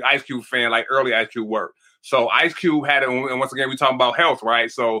 I'm a big Ice Cube fan, like early Ice Cube work. So Ice Cube had it, and once again, we're talking about health,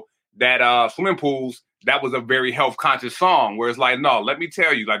 right? So that Swimming Pools, that was a very health conscious song where it's like, no, let me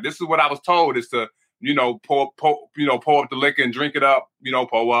tell you, like, this is what I was told is to, you know, pour up the liquor and drink it up, you know,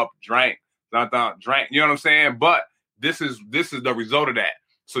 pour up, drink, drink, you know what I'm saying? But this is the result of that.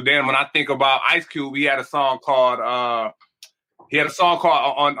 So then when I think about Ice Cube, he had a song called on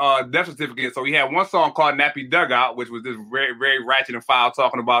Death Certificate. So he had one song called Nappy Dugout, which was this very, very ratchet and foul,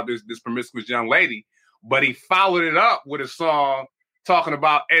 talking about this promiscuous young lady. But he followed it up with a song talking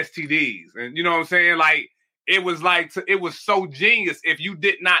about STDs. And you know what I'm saying? Like, it was so genius. If you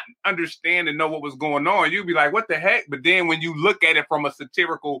did not understand and know what was going on, you'd be like, what the heck? But then when you look at it from a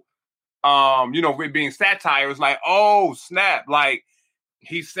satirical, you know, it being satire, it's like, oh, snap. Like,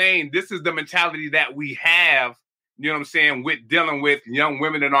 he's saying this is the mentality that we have, you know what I'm saying, with dealing with young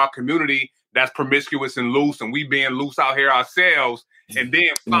women in our community that's promiscuous and loose, and we being loose out here ourselves, and then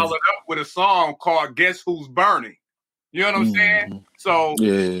followed up with a song called Guess Who's Burning? You know what I'm saying? So,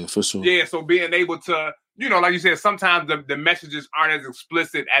 yeah, for sure. Yeah, so being able to, you know, like you said, sometimes the messages aren't as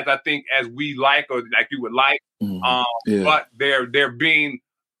explicit as I think as we like or like you would like, but they're being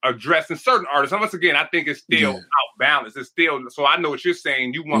addressed in certain artists. And once again, I think it's still out balance. It's still, so I know what you're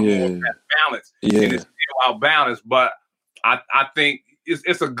saying. You want more of that balance, and it's still out balance. But I think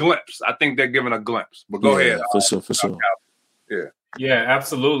it's a glimpse. I think they're giving a glimpse. But go ahead. For sure. Yeah,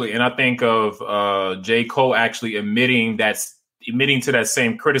 absolutely. And I think of J. Cole actually admitting to that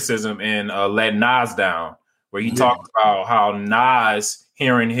same criticism in Let Nas Down, where he talked about how Nas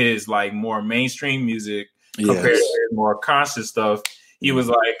hearing his like more mainstream music compared to his more conscious stuff, he was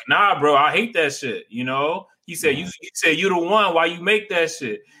like, nah, bro, I hate that shit. You know, he said, you the one, why you make that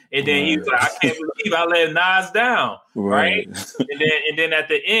shit? And then he was like, I can't believe I let Nas down. Right. and then at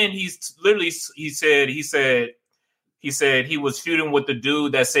the end, he said he was feuding with the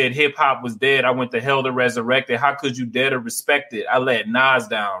dude that said hip hop was dead. I went to hell to resurrect it. How could you dare to respect it? I let Nas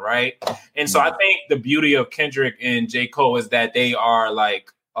down, right? And so I think the beauty of Kendrick and J. Cole is that they are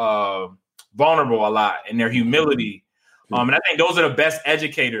like vulnerable a lot in their humility. And I think those are the best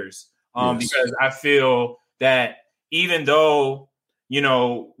educators because I feel that even though, you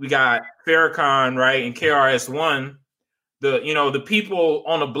know, we got Farrakhan, right, and KRS-One, the people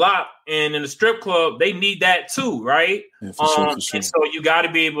on the block and in the strip club, they need that too, right? Yeah, for sure. And so you got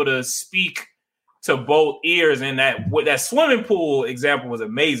to be able to speak to both ears. And that swimming pool example was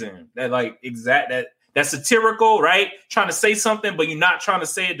amazing. That's satirical, right? Trying to say something, but you're not trying to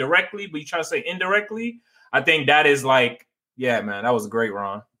say it directly, but you're trying to say indirectly. I think that is like, yeah, man, that was great,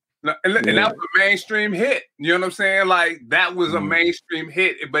 Ron. And that was a mainstream hit. You know what I'm saying? Like that was a mainstream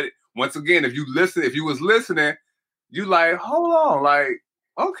hit. But once again, if you was listening, you like, hold on, like,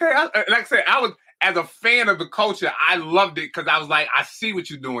 okay. Like I said, I was as a fan of the culture, I loved it because I was like, I see what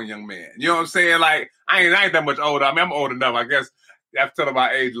you're doing, young man. You know what I'm saying? Like I ain't that much older. I mean, I'm old enough, I guess. That's telling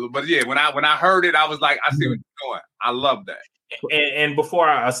my age a little. But yeah, when I heard it, I was like, I see what you're doing. I love that. And before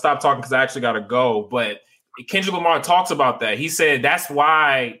I stop talking, because I actually got to go, but Kendrick Lamar talks about that. He said that's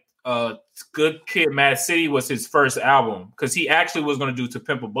why Good Kid, Mad City was his first album, because he actually was going to do To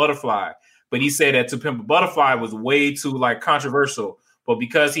Pimp a Butterfly, but he said that To Pimp a Butterfly was way too like controversial. But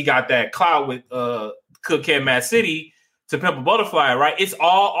because he got that clout with Good Kid, Mad City, To Pimp a Butterfly, right? It's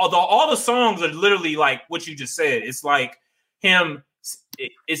all the songs are literally like what you just said. It's like him.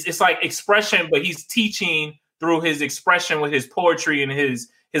 It's like expression, but he's teaching through his expression with his poetry and his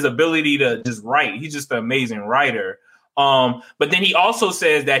ability to just write. He's just an amazing writer. But then he also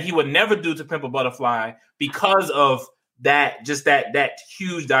says that he would never do To Pimp a Butterfly because of that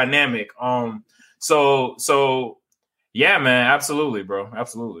huge dynamic. So yeah, man, absolutely, bro.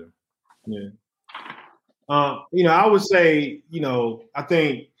 Absolutely. Yeah. I would say, I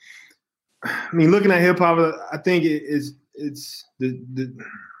mean, looking at hip hop, I think it's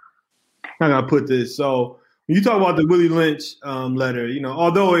how can I put this? So when you talk about the Willie Lynch letter,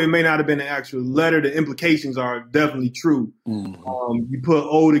 although it may not have been an actual letter, the implications are definitely true. You put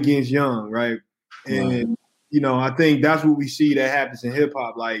old against young, right? And, I think that's what we see that happens in hip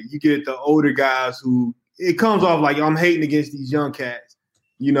hop. Like you get the older guys who it comes off like I'm hating against these young cats,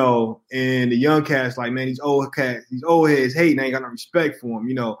 and the young cats like, man, these old cats, these old heads hating, I ain't got no respect for them.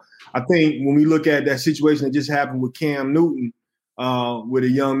 I think when we look at that situation that just happened with Cam Newton, with a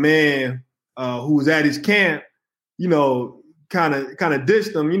young man who was at his camp, kind of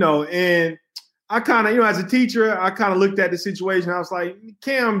dissed him, and I kind of, as a teacher, I kind of looked at the situation. I was like,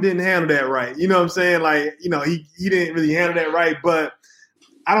 Cam didn't handle that right. You know what I'm saying? Like, he didn't really handle that right, but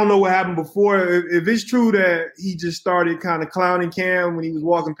I don't know what happened before. If it's true that he just started kind of clowning Cam when he was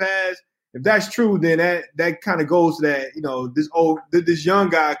walking past, if that's true, then that kind of goes to that, this young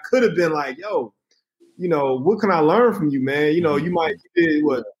guy could have been like, yo, what can I learn from you, man? You might did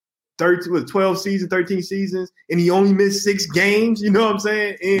 12 seasons, 13 seasons, and he only missed 6 games, you know what I'm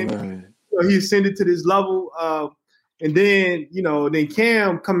saying? And he ascended to this level. And then, then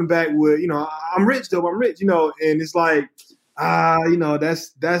Cam coming back with, I'm rich though, I'm rich, and it's like,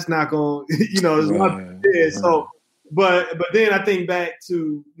 that's not going, it's not there. So, but then I think back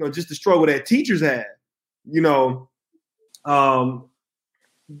to, just the struggle that teachers had,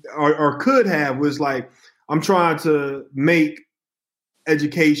 or could have, was like, I'm trying to make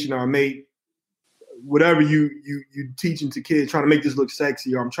education or make whatever you teaching to kids, trying to make this look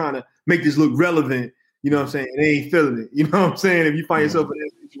sexy, or I'm trying to make this look relevant, you know what I'm saying? And they ain't feeling it, you know what I'm saying? If you find yourself in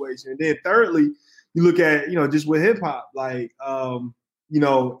that situation. And then thirdly, you look at, just with hip hop, like, and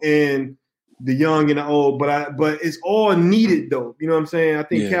the young and the old, but it's all needed though. You know what I'm saying? I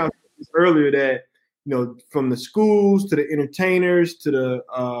think Cal said earlier that, from the schools to the entertainers to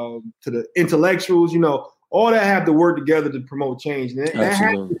the intellectuals, all that have to work together to promote change. And that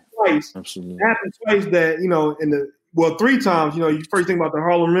happened twice. Absolutely. It happened twice that, 3 times, you first think about the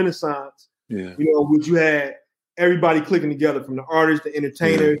Harlem Renaissance, which you had everybody clicking together, from the artists, the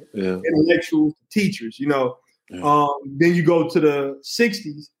entertainers, intellectuals, the teachers, Then you go to the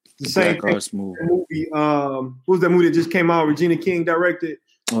 60s, the same Black Arts movie. What was that movie that just came out? Regina King directed.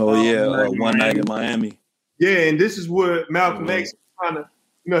 One Night in Miami. Yeah, and this is what Malcolm X is trying to,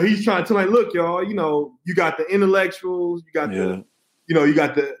 he's trying to tell, like, look, y'all, you got the intellectuals, you got the, you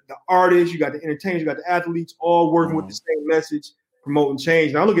got the artists, you got the entertainers, you got the athletes, all working with the same message, promoting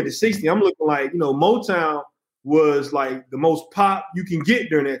change. Now I look at the 60s, I'm looking like, Motown was like the most pop you can get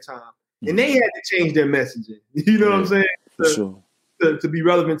during that time. And they had to change their messaging. You know what I'm saying? To be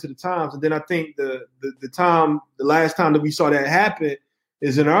relevant to the times. And then I think the last time that we saw that happen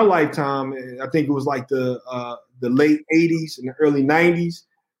is in our lifetime. I think it was like the late 80s and the early 90s,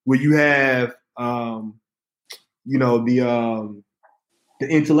 where you have the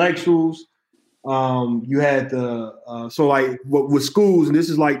intellectuals. You had with schools, and this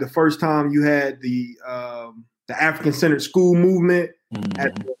is like the first time you had the African-centered school movement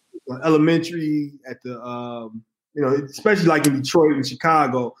at the elementary, at the especially like in Detroit and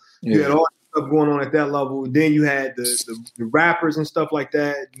Chicago. You had all that stuff going on at that level. Then you had the rappers and stuff like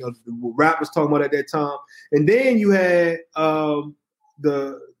that. The rap was talking about at that time. And then you had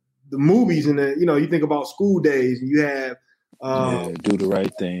the movies, and you think about School Days, and you have Do the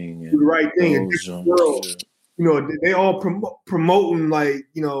Right Thing. Do the Right Thing. And World. They all promoting, like,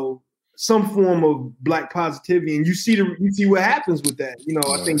 some form of Black positivity, and you see what happens with that. You know,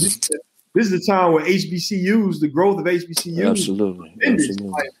 I think this is the time where HBCUs, the growth of HBCUs, absolutely.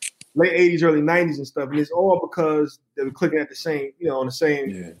 Like late 80s, early 90s and stuff, and it's all because they were clicking at the same, you know, on the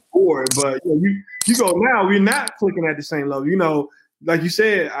same board. But you know, you go now, we're not clicking at the same level. You know, like you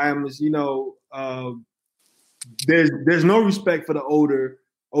said, there's no respect for the older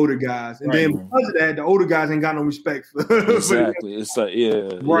guys, and then because of that, the older guys ain't got no respect for exactly. It's like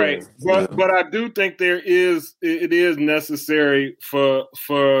right. But I do think it is necessary for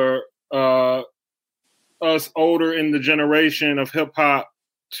us older in the generation of hip hop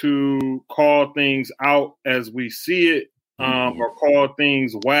to call things out as we see it, or call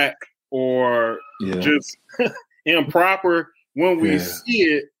things whack or just improper when we see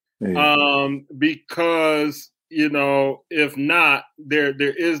it, because, you know, if not, there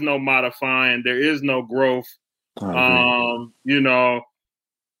is no modifying, there is no growth. You know,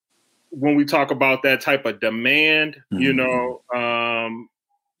 when we talk about that type of demand, you know,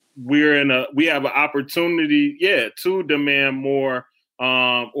 we have an opportunity, to demand more,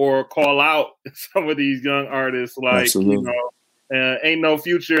 or call out some of these young artists, like, you know, ain't no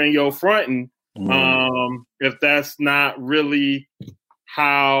future in your fronting. If that's not really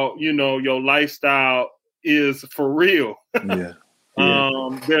how, you know, your lifestyle is for real. There's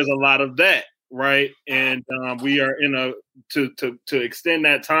a lot of that, right? And we are to extend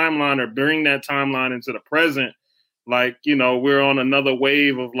that timeline or bring that timeline into the present. Like, you know, we're on another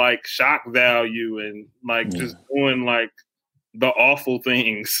wave of like shock value and like just doing like the awful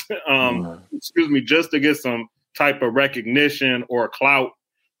things, just to get some type of recognition or clout,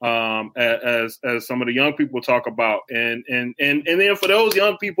 as some of the young people talk about, and then for those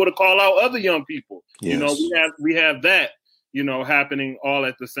young people to call out other young people. You know, we have that, you know, happening all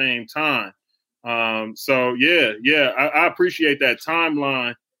at the same time. So I appreciate that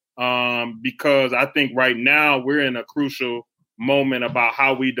timeline, because I think right now we're in a crucial moment about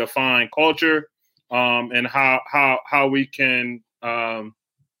how we define culture, and how we can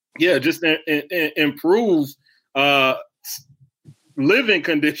just improve living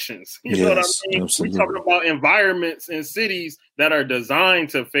conditions. You know what I mean? We're talking about environments and cities that are designed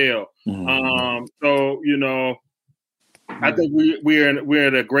to fail. So, you know, I think we're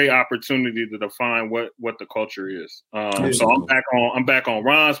at a great opportunity to define what the culture is. So I'm back on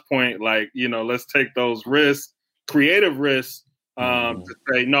Ron's point. Like, you know, let's take those risks, creative risks, to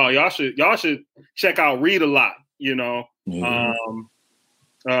say no. Y'all should check out Read a Lot. You know, with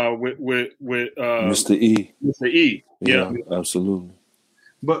Mr. E. Mr. E. Yeah, absolutely.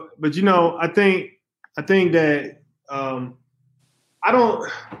 But you know, I think that I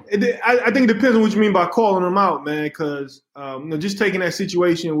think it depends on what you mean by calling them out, man. Because you know, just taking that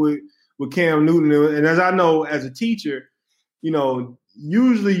situation with Cam Newton, and as I know as a teacher, you know,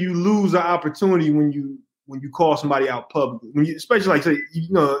 usually you lose an opportunity when you call somebody out publicly. Especially like, say, you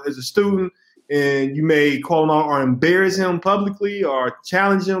know, as a student, and you may call him out or embarrass him publicly or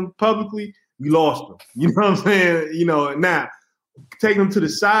challenge him publicly, you lost him. You know what I'm saying? You know, now taking them to the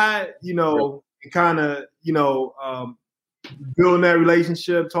side, you know, and kind of, you know, building that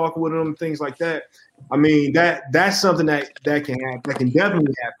relationship, talking with them, things like that. I mean, that's something that can happen. That can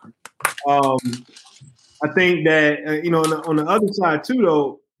definitely happen. I think that, you know, on the other side too,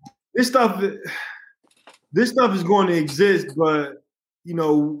 though, this stuff is going to exist, but, you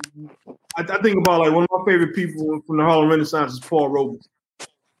know, I think about, like, one of my favorite people from the Harlem Renaissance is Paul Robeson,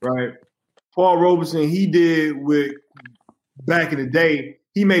 right? Paul Robeson, he did with, back in the day,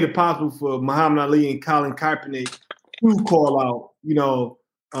 he made it possible for Muhammad Ali and Colin Kaepernick to call out, you know,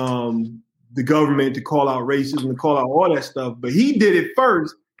 the government, to call out racism, to call out all that stuff. But he did it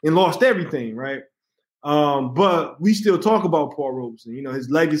first and lost everything, right? But we still talk about Paul Robeson, you know, his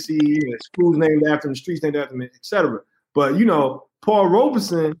legacy, his school's named after him, the streets named after him, et cetera. But, you know, Paul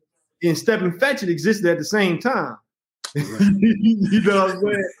Robeson and Stepin Fetchit existed at the same time. You know what I'm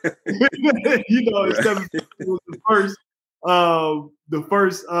saying? You know, Stepin Fetchit was the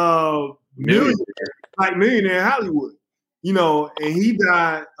first millionaire in Hollywood. You know, and he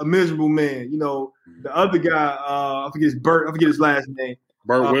died a miserable man. You know, the other guy, I forget his last name.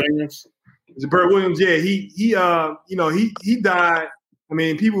 Burt Williams. Is it Burt Williams? Yeah, he you know, he died. I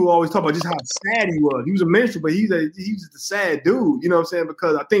mean, people always talk about just how sad he was. He was a minstrel, but he's just a sad dude. You know what I'm saying?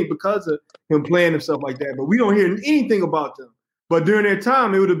 Because of him playing himself like that. But we don't hear anything about them. But during their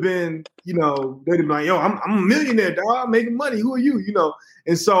time, it would have been, you know, they'd be like, yo, I'm a millionaire, dog. I'm making money. Who are you? You know?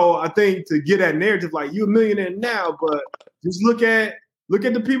 And so I think to get that narrative, like, you're a millionaire now, but just look at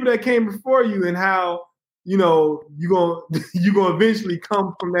the people that came before you and how, you know, you're gonna eventually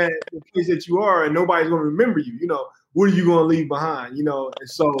come from that place that you are, and nobody's gonna remember you. You know, what are you gonna leave behind? You know, and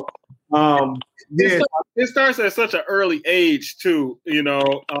so Yeah, it starts at such an early age too. You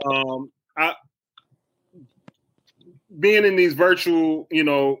know, being in these virtual, you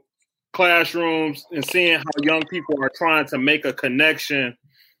know, classrooms and seeing how young people are trying to make a connection.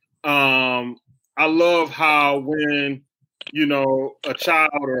 I love how when, you know, a child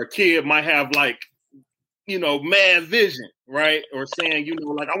or a kid might have like, you know, mad vision, right? Or saying, you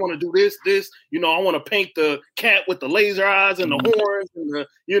know, like, I want to do this, you know, I want to paint the cat with the laser eyes and the horns and the,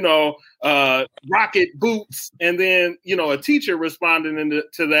 you know, rocket boots. And then, you know, a teacher responding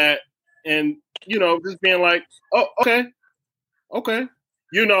to that and, you know, just being like, oh, okay.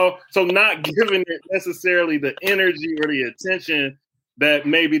 You know, so not giving it necessarily the energy or the attention that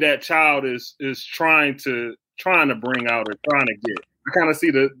maybe that child is trying to bring out or trying to get. I kind of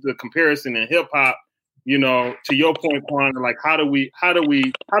see the comparison in hip hop, you know, to your point, Quan, like how do we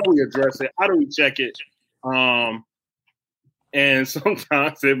address it? How do we check it? And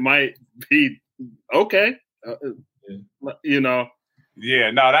sometimes it might be okay, you know.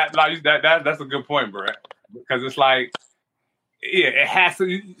 Yeah, no, that's a good point, Brett, because it's like, yeah, it has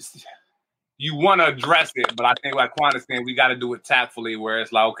to. You want to address it, but I think, like Quan is saying, we got to do it tactfully, where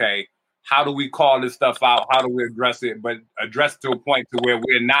it's like, okay, how do we call this stuff out? How do we address it? But address it to a point to where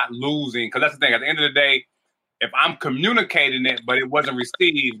we're not losing. Because that's the thing. At the end of the day, if I'm communicating it, but it wasn't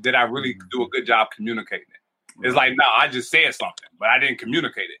received, did I really do a good job communicating it? It's like, no, I just said something, but I didn't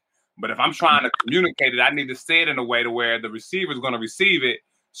communicate it. But if I'm trying to communicate it, I need to say it in a way to where the receiver is going to receive it,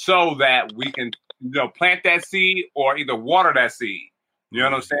 so that we can, you know, plant that seed or either water that seed. You know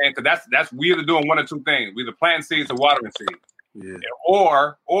what I'm saying? Because that's we either doing one or two things. We either planting seeds or watering seeds. Yeah.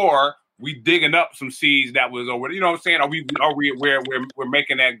 Or we digging up some seeds that was over. You know what I'm saying? Or we're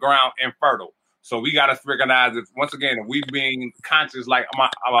making that ground infertile. So we got to recognize that once again, if we being conscious, like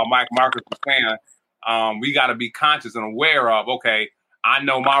Mike Marcus was saying, we got to be conscious and aware of. Okay, I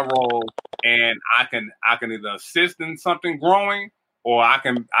know my role, and I can either assist in something growing, or I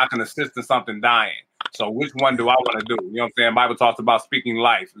can assist in something dying. So which one do I want to do? You know what I'm saying? The Bible talks about speaking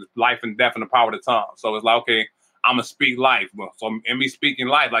life and death and the power of the tongue. So it's like, okay, I'm going to speak life. So in me speaking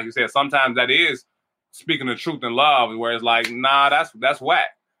life, like you said, sometimes that is speaking the truth in love, where it's like, nah, that's whack.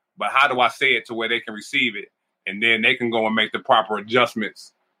 But how do I say it to where they can receive it? And then they can go and make the proper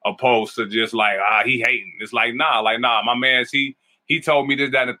adjustments, opposed to just like, he hating. It's like, nah, my man, he told me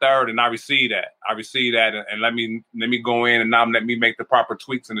this, that, and the third, and I received that. And let me go in and now let me make the proper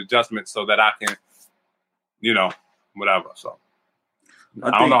tweaks and adjustments so that I can, you know, whatever. So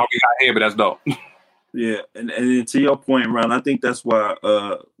I don't know how we got here, but that's dope. Yeah, and to your point, Ron, I think that's why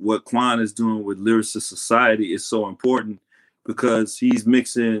what Quan is doing with Lyricist Society is so important, because he's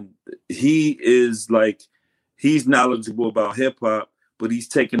mixing. He's knowledgeable about hip hop, but he's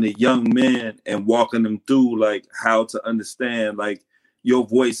taking the young men and walking them through like how to understand like your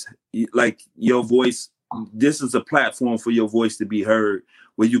voice. This is a platform for your voice to be heard,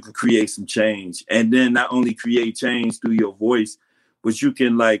 where you can create some change, and then not only create change through your voice, but you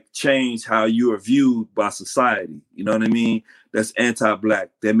can like change how you are viewed by society. You know what I mean? That's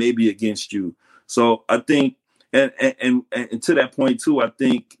anti-Black, that may be against you. So I think, and to that point too, I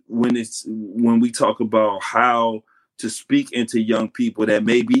think when we talk about how to speak into young people that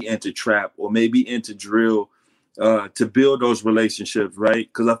may be into trap or maybe into drill, to build those relationships, right?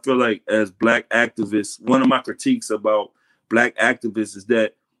 Because I feel like as Black activists, one of my critiques about Black activists is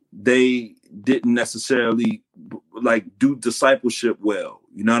that they didn't necessarily like do discipleship well.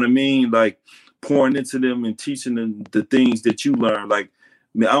 You know what I mean? Like pouring into them and teaching them the things that you learn. Like,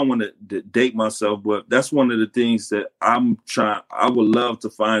 I mean, I don't want to date myself, but that's one of the things that I would love to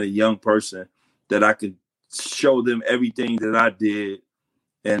find a young person that I could show them everything that I did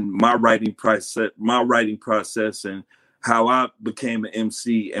and my writing process and how I became an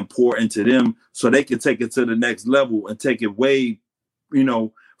MC, and pour into them so they can take it to the next level and take it way, you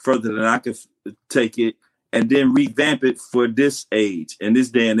know, further than I could take it, and then revamp it for this age and this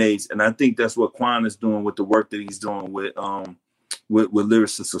day and age. And I think that's what Quan is doing with the work that he's doing with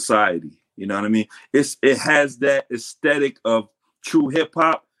Lyricist Society. You know what I mean? It has that aesthetic of true hip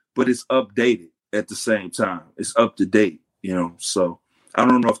hop, but it's updated at the same time. It's up to date, you know. So I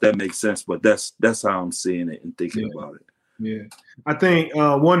don't know if that makes sense, but that's how I'm seeing it and thinking about it. Yeah, I think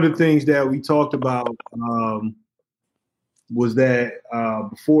one of the things that we talked about was that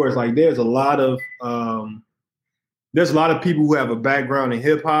before, it's like there's a lot of people who have a background in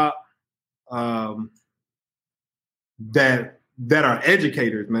hip hop that are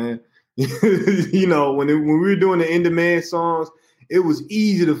educators, man. You know, when we were doing the In Demand songs, it was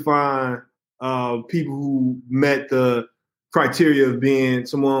easy to find people who met the criteria of being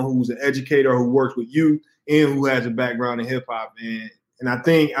someone who's an educator who works with youth and who has a background in hip hop. And And I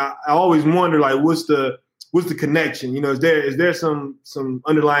think I always wonder, like, what's the connection? You know, is there some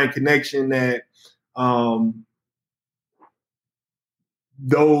underlying connection that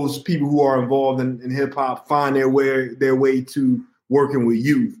those people who are involved in hip hop find their way to working with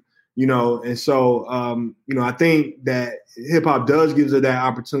youth? You know, and so you know, I think that hip hop does give us that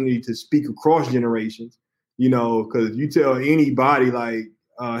opportunity to speak across generations. You know, because if you tell anybody like,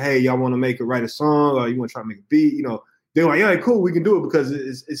 hey, y'all want to write a song, or you want to try to make a beat, you know, they're like, yeah, cool, we can do it, because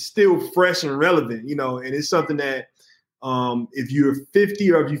it's still fresh and relevant, you know, and it's something that if you're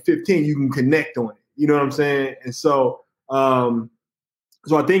 50 or if you're 15, you can connect on it. You know what I'm saying? And so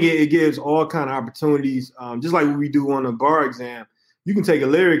so I think it gives all kind of opportunities, just like what we do on a bar exam. You can take a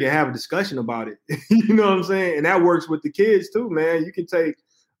lyric and have a discussion about it. You know what I'm saying? And that works with the kids too, man. You can take,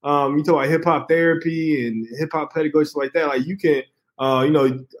 you talk about hip hop therapy and hip hop pedagogy, stuff like that. Like you can, you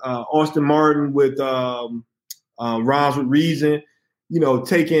know, Austin Martin with Rhymes with Reason, you know,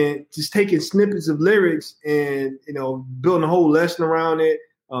 taking snippets of lyrics and, you know, building a whole lesson around it,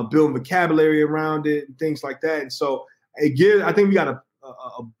 building vocabulary around it and things like that. And so I think we got a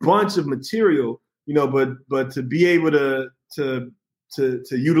bunch of material, you know, but to be able to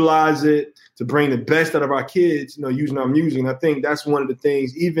utilize it, to bring the best out of our kids, you know, using our music. And I think that's one of the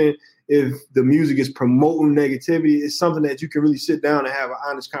things, even if the music is promoting negativity, it's something that you can really sit down and have an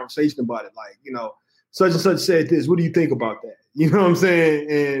honest conversation about it. Like, you know, such and such said this, what do you think about that? You know what I'm saying?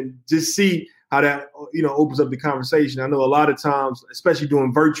 And just see how that, you know, opens up the conversation. I know a lot of times, especially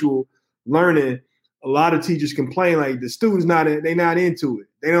doing virtual learning, a lot of teachers complain like the students they're not into it.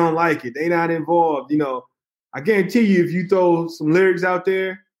 They don't like it. They're not involved, you know. I guarantee you, if you throw some lyrics out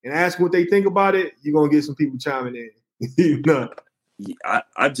there and ask what they think about it, you're gonna get some people chiming in. You know?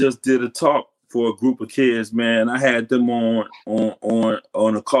 I just did a talk for a group of kids, man. I had them on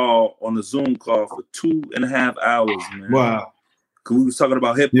a call, on a Zoom call for 2.5 hours, man. Wow. Cause we was talking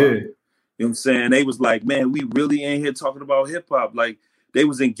about hip hop. Yeah. You know what I'm saying? They was like, man, we really ain't here talking about hip hop. Like, they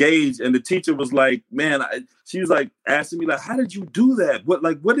was engaged, and the teacher was like, man, she was like asking me, like, how did you do that?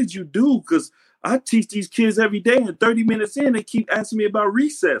 What did you do? Because I teach these kids every day, and 30 minutes in, they keep asking me about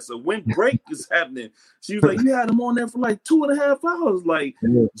recess or when break is happening. She was like, you had them on there for like 2.5 hours, like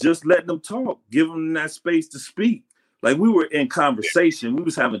just letting them talk, giving them that space to speak. Like, we were in conversation. We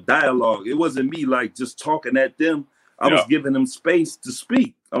was having dialogue. It wasn't me like just talking at them. I was giving them space to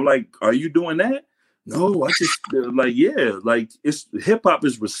speak. I'm like, are you doing that? No, I just like, yeah, like it's hip hop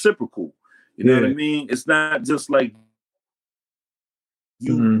is reciprocal. You know what I mean? It's not just like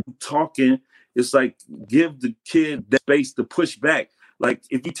you talking. It's like give the kid that space to push back. Like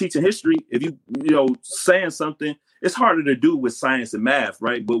if you teaching history, if you know saying something, it's harder to do with science and math,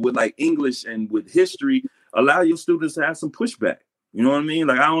 right? But with like English and with history, allow your students to have some pushback. You know what I mean?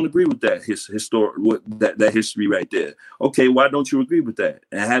 Like, I don't agree with that that history right there. Okay, why don't you agree with that?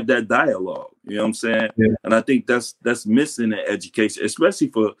 And have that dialogue. You know what I'm saying? Yeah. And I think that's missing in education, especially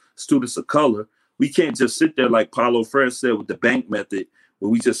for students of color. We can't just sit there like Paulo Freire said with the bank method,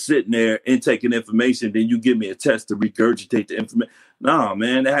 where we just sitting there intaking information, then you give me a test to regurgitate the information. No,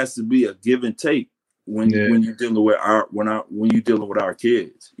 man, there has to be a give and take when you're dealing with our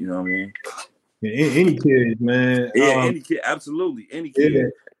kids. You know what I mean? Yeah, any kids, man. Yeah, any kid, absolutely, any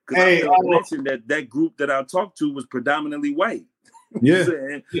kid. Hey, I mentioned that group that I talked to was predominantly white. Yeah,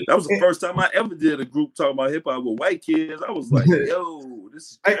 that was the first time I ever did a group talking about hip hop with white kids. I was like, yo,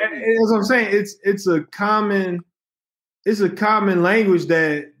 this is crazy. As I'm saying, it's a common language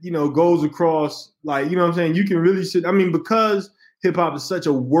that, you know, goes across, like, you know what I'm saying? You can really sit, I mean, because hip hop is such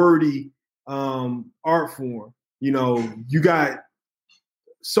a wordy art form, you know, you got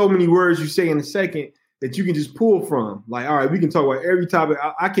so many words you say in a second that you can just pull from. Like, all right, we can talk about every topic.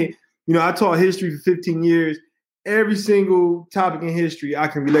 I can, you know, I taught history for 15 years. Every single topic in history, I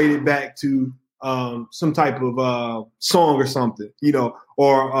can relate it back to some type of song or something, you know,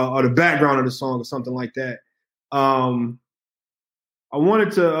 or the background of the song or something like that. I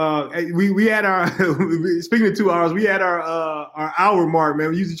wanted to, we had our, speaking of 2 hours, we had our hour mark, man.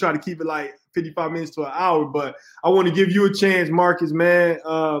 We usually try to keep it like 55 minutes to an hour, but I want to give you a chance, Marcus, man.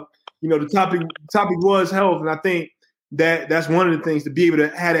 You know, the topic was health. And I think that's one of the things, to be able to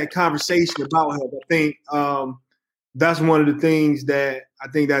have that conversation about health. I think that's one of the things that I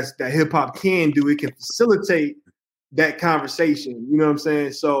think that hip hop can do. It can facilitate that conversation. You know what I'm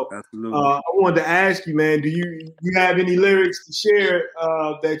saying? So I wanted to ask you, man, do you have any lyrics to share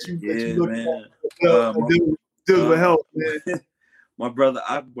that you look at deals with health, man? my brother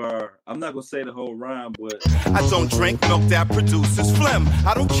Akbar. I'm not gonna say the whole rhyme, but I don't drink milk that produces phlegm.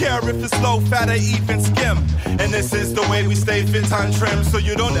 I don't care if it's low fat or even skim. And this is the way we stay fit on trim, so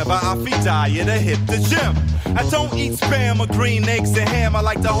you don't ever off diet or hit the gym. I don't eat spam or green eggs and ham. I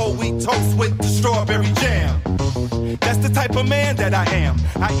like the whole wheat toast with the strawberry jam. That's the type of man that I am.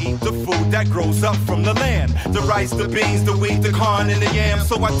 I eat the food that grows up from the land. The rice, the beans, the wheat, the corn, and the yam.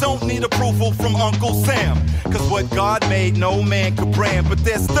 So I don't need approval from Uncle Sam. Cause what God made, no man could brand. But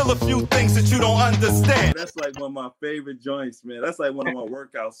there's still a few things that you don't understand. That's like one of my favorite joints, man. That's like one of my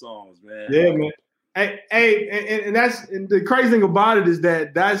workout songs, man. Yeah, man. Hey, and that's and the crazy thing about it is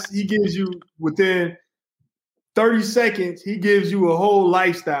that he gives you within 30 seconds, he gives you a whole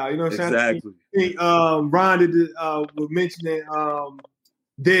lifestyle. You know what I'm saying? Exactly. I think, Ron was mentioning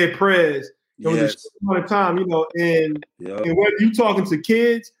Dead Prez. It was a short amount of time, you know, and whether you're talking to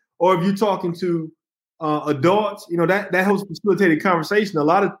kids or if you're talking to adults, you know, that helps facilitate a conversation. A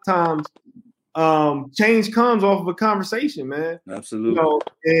lot of times, change comes off of a conversation, man. Absolutely. You know,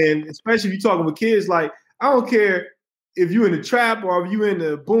 and especially if you're talking with kids, like, I don't care if you're in the trap or if you're in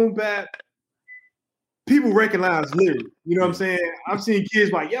the boom bap, people recognize lyrics. You know what I'm saying? I've seen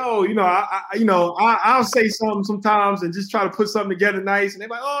kids like, yo, you know, I'll say something sometimes and just try to put something together nice. And they're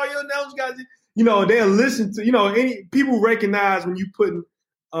like, oh, yo, those guys, you know, they'll listen to, you know, any people recognize when you putting,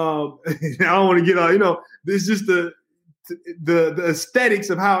 I don't want to get out, you know, it's just the aesthetics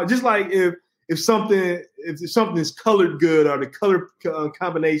of how, just like if something is colored good or the color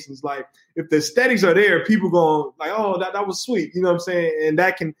combinations, like if the aesthetics are there, people going like, oh, that was sweet. You know what I'm saying? And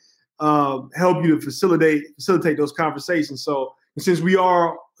that can help you to facilitate those conversations. So since we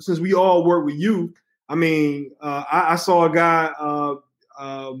all work with youth, I mean, I saw a guy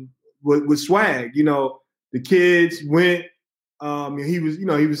with swag. You know, the kids went. He was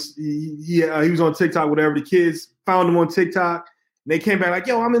on TikTok. Whatever, the kids found him on TikTok. And they came back like,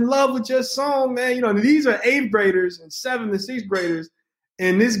 yo, I'm in love with your song, man. You know, these are 8th graders and 7th and 6th graders,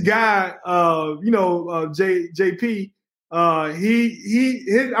 and this guy, JP.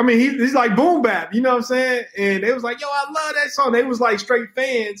 He's like boom bap, you know what I'm saying? And they was like, yo, I love that song. They was like straight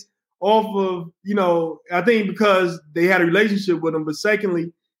fans off of, you know, I think because they had a relationship with him, but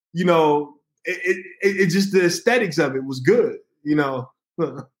secondly, you know, it just the aesthetics of it was good, you know.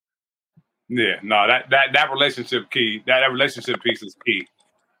 Yeah, no, that relationship key, that relationship piece is key.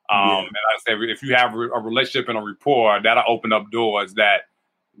 And like I said, if you have a relationship and a rapport, that'll open up doors that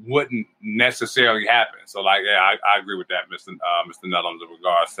wouldn't necessarily happen. So, like, yeah, I agree with that, Mr. Nullums, in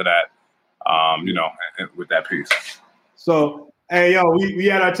regards to that, you know, with that piece. So, hey, yo, we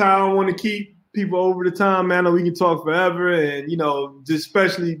had our time. I don't want to keep people over the time, man. We can talk forever, and you know, just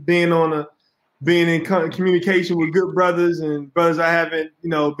especially being in communication with good brothers and brothers I haven't, you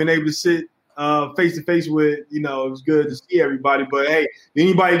know, been able to sit face to face with. You know, it was good to see everybody. But hey,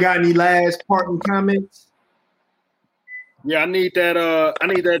 anybody got any last parting comments? Yeah, I need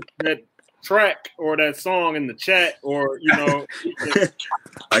that track or that song in the chat, or you know.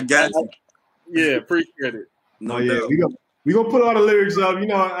 I got you. Yeah, appreciate it. No, yeah, we gonna put all the lyrics up. You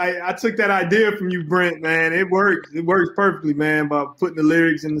know, I took that idea from you, Brent. Man, it works. It works perfectly, man. By putting the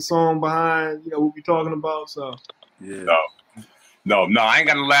lyrics in the song behind, you know, what we talking about. So yeah. No, I ain't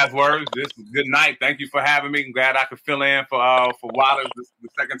got the last words. This is good night. Thank you for having me. I'm glad I could fill in for Wallace. This is the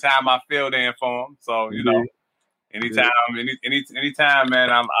second time I filled in for him. So you know. Anytime, anytime, man.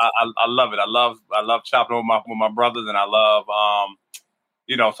 I love it. I love chopping with my brothers, and I love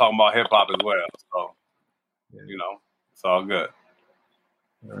you know, talking about hip hop as well. So you know, it's all good.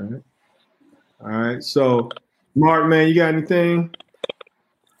 All right. So, Mark, man, you got anything?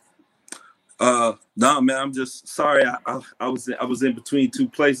 No, man. I'm just sorry. I was in between two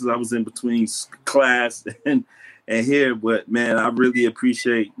places. I was in between class and here, but man, I really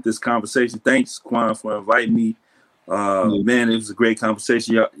appreciate this conversation. Thanks, Quan, for inviting me. Man, it was a great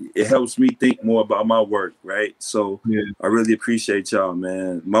conversation. It helps me think more about my work, right? So I really appreciate y'all,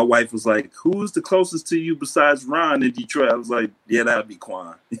 man. My wife was like, who's the closest to you besides Ron in Detroit? I was like, yeah, that'd be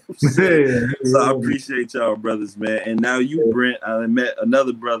Quan. So I appreciate y'all, brothers, man. And now you, Brent, I met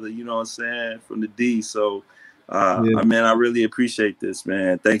another brother, you know what I'm saying, from the D. So man, I really appreciate this,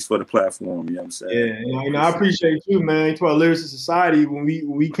 man. Thanks for the platform. You know what I'm saying? Yeah, you know, I appreciate you, man. To our Lyricist Society, when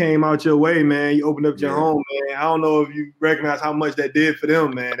we came out your way, man, you opened up your home, man. I don't know if you recognize how much that did for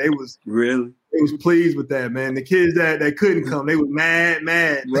them, man. They was pleased with that, man. The kids that couldn't come, they was mad.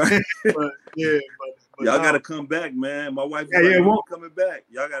 Right. but y'all gotta come back, man. My wife coming back.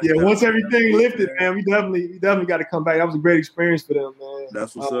 Y'all gotta once everything lifted, man, we definitely got to come back. That was a great experience for them, man.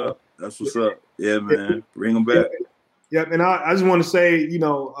 That's what's up. That's what's up. Yeah, man. Bring them back. Yep. And I just want to say, you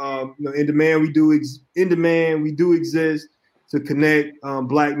know, In Demand we do exist. to connect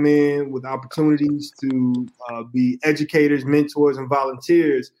Black men with opportunities to be educators, mentors, and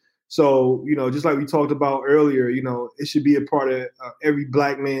volunteers. So, just like we talked about earlier, it should be a part of every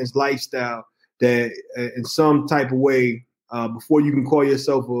Black man's lifestyle that in some type of way, before you can call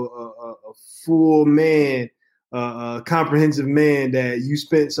yourself a full man, a comprehensive man, that you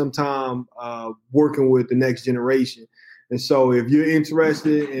spent some time working with the next generation. And so if you're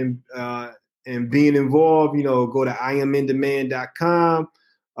interested in being involved, go to IamInDemand.com,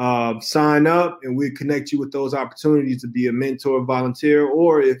 sign up, and we'll connect you with those opportunities to be a mentor, volunteer,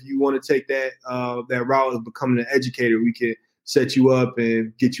 or if you want to take that route of becoming an educator, we can set you up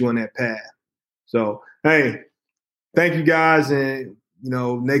and get you on that path. So, hey, thank you guys, and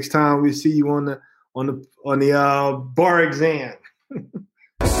next time we'll see you on the bar exam.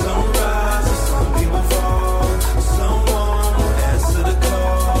 Sunrise.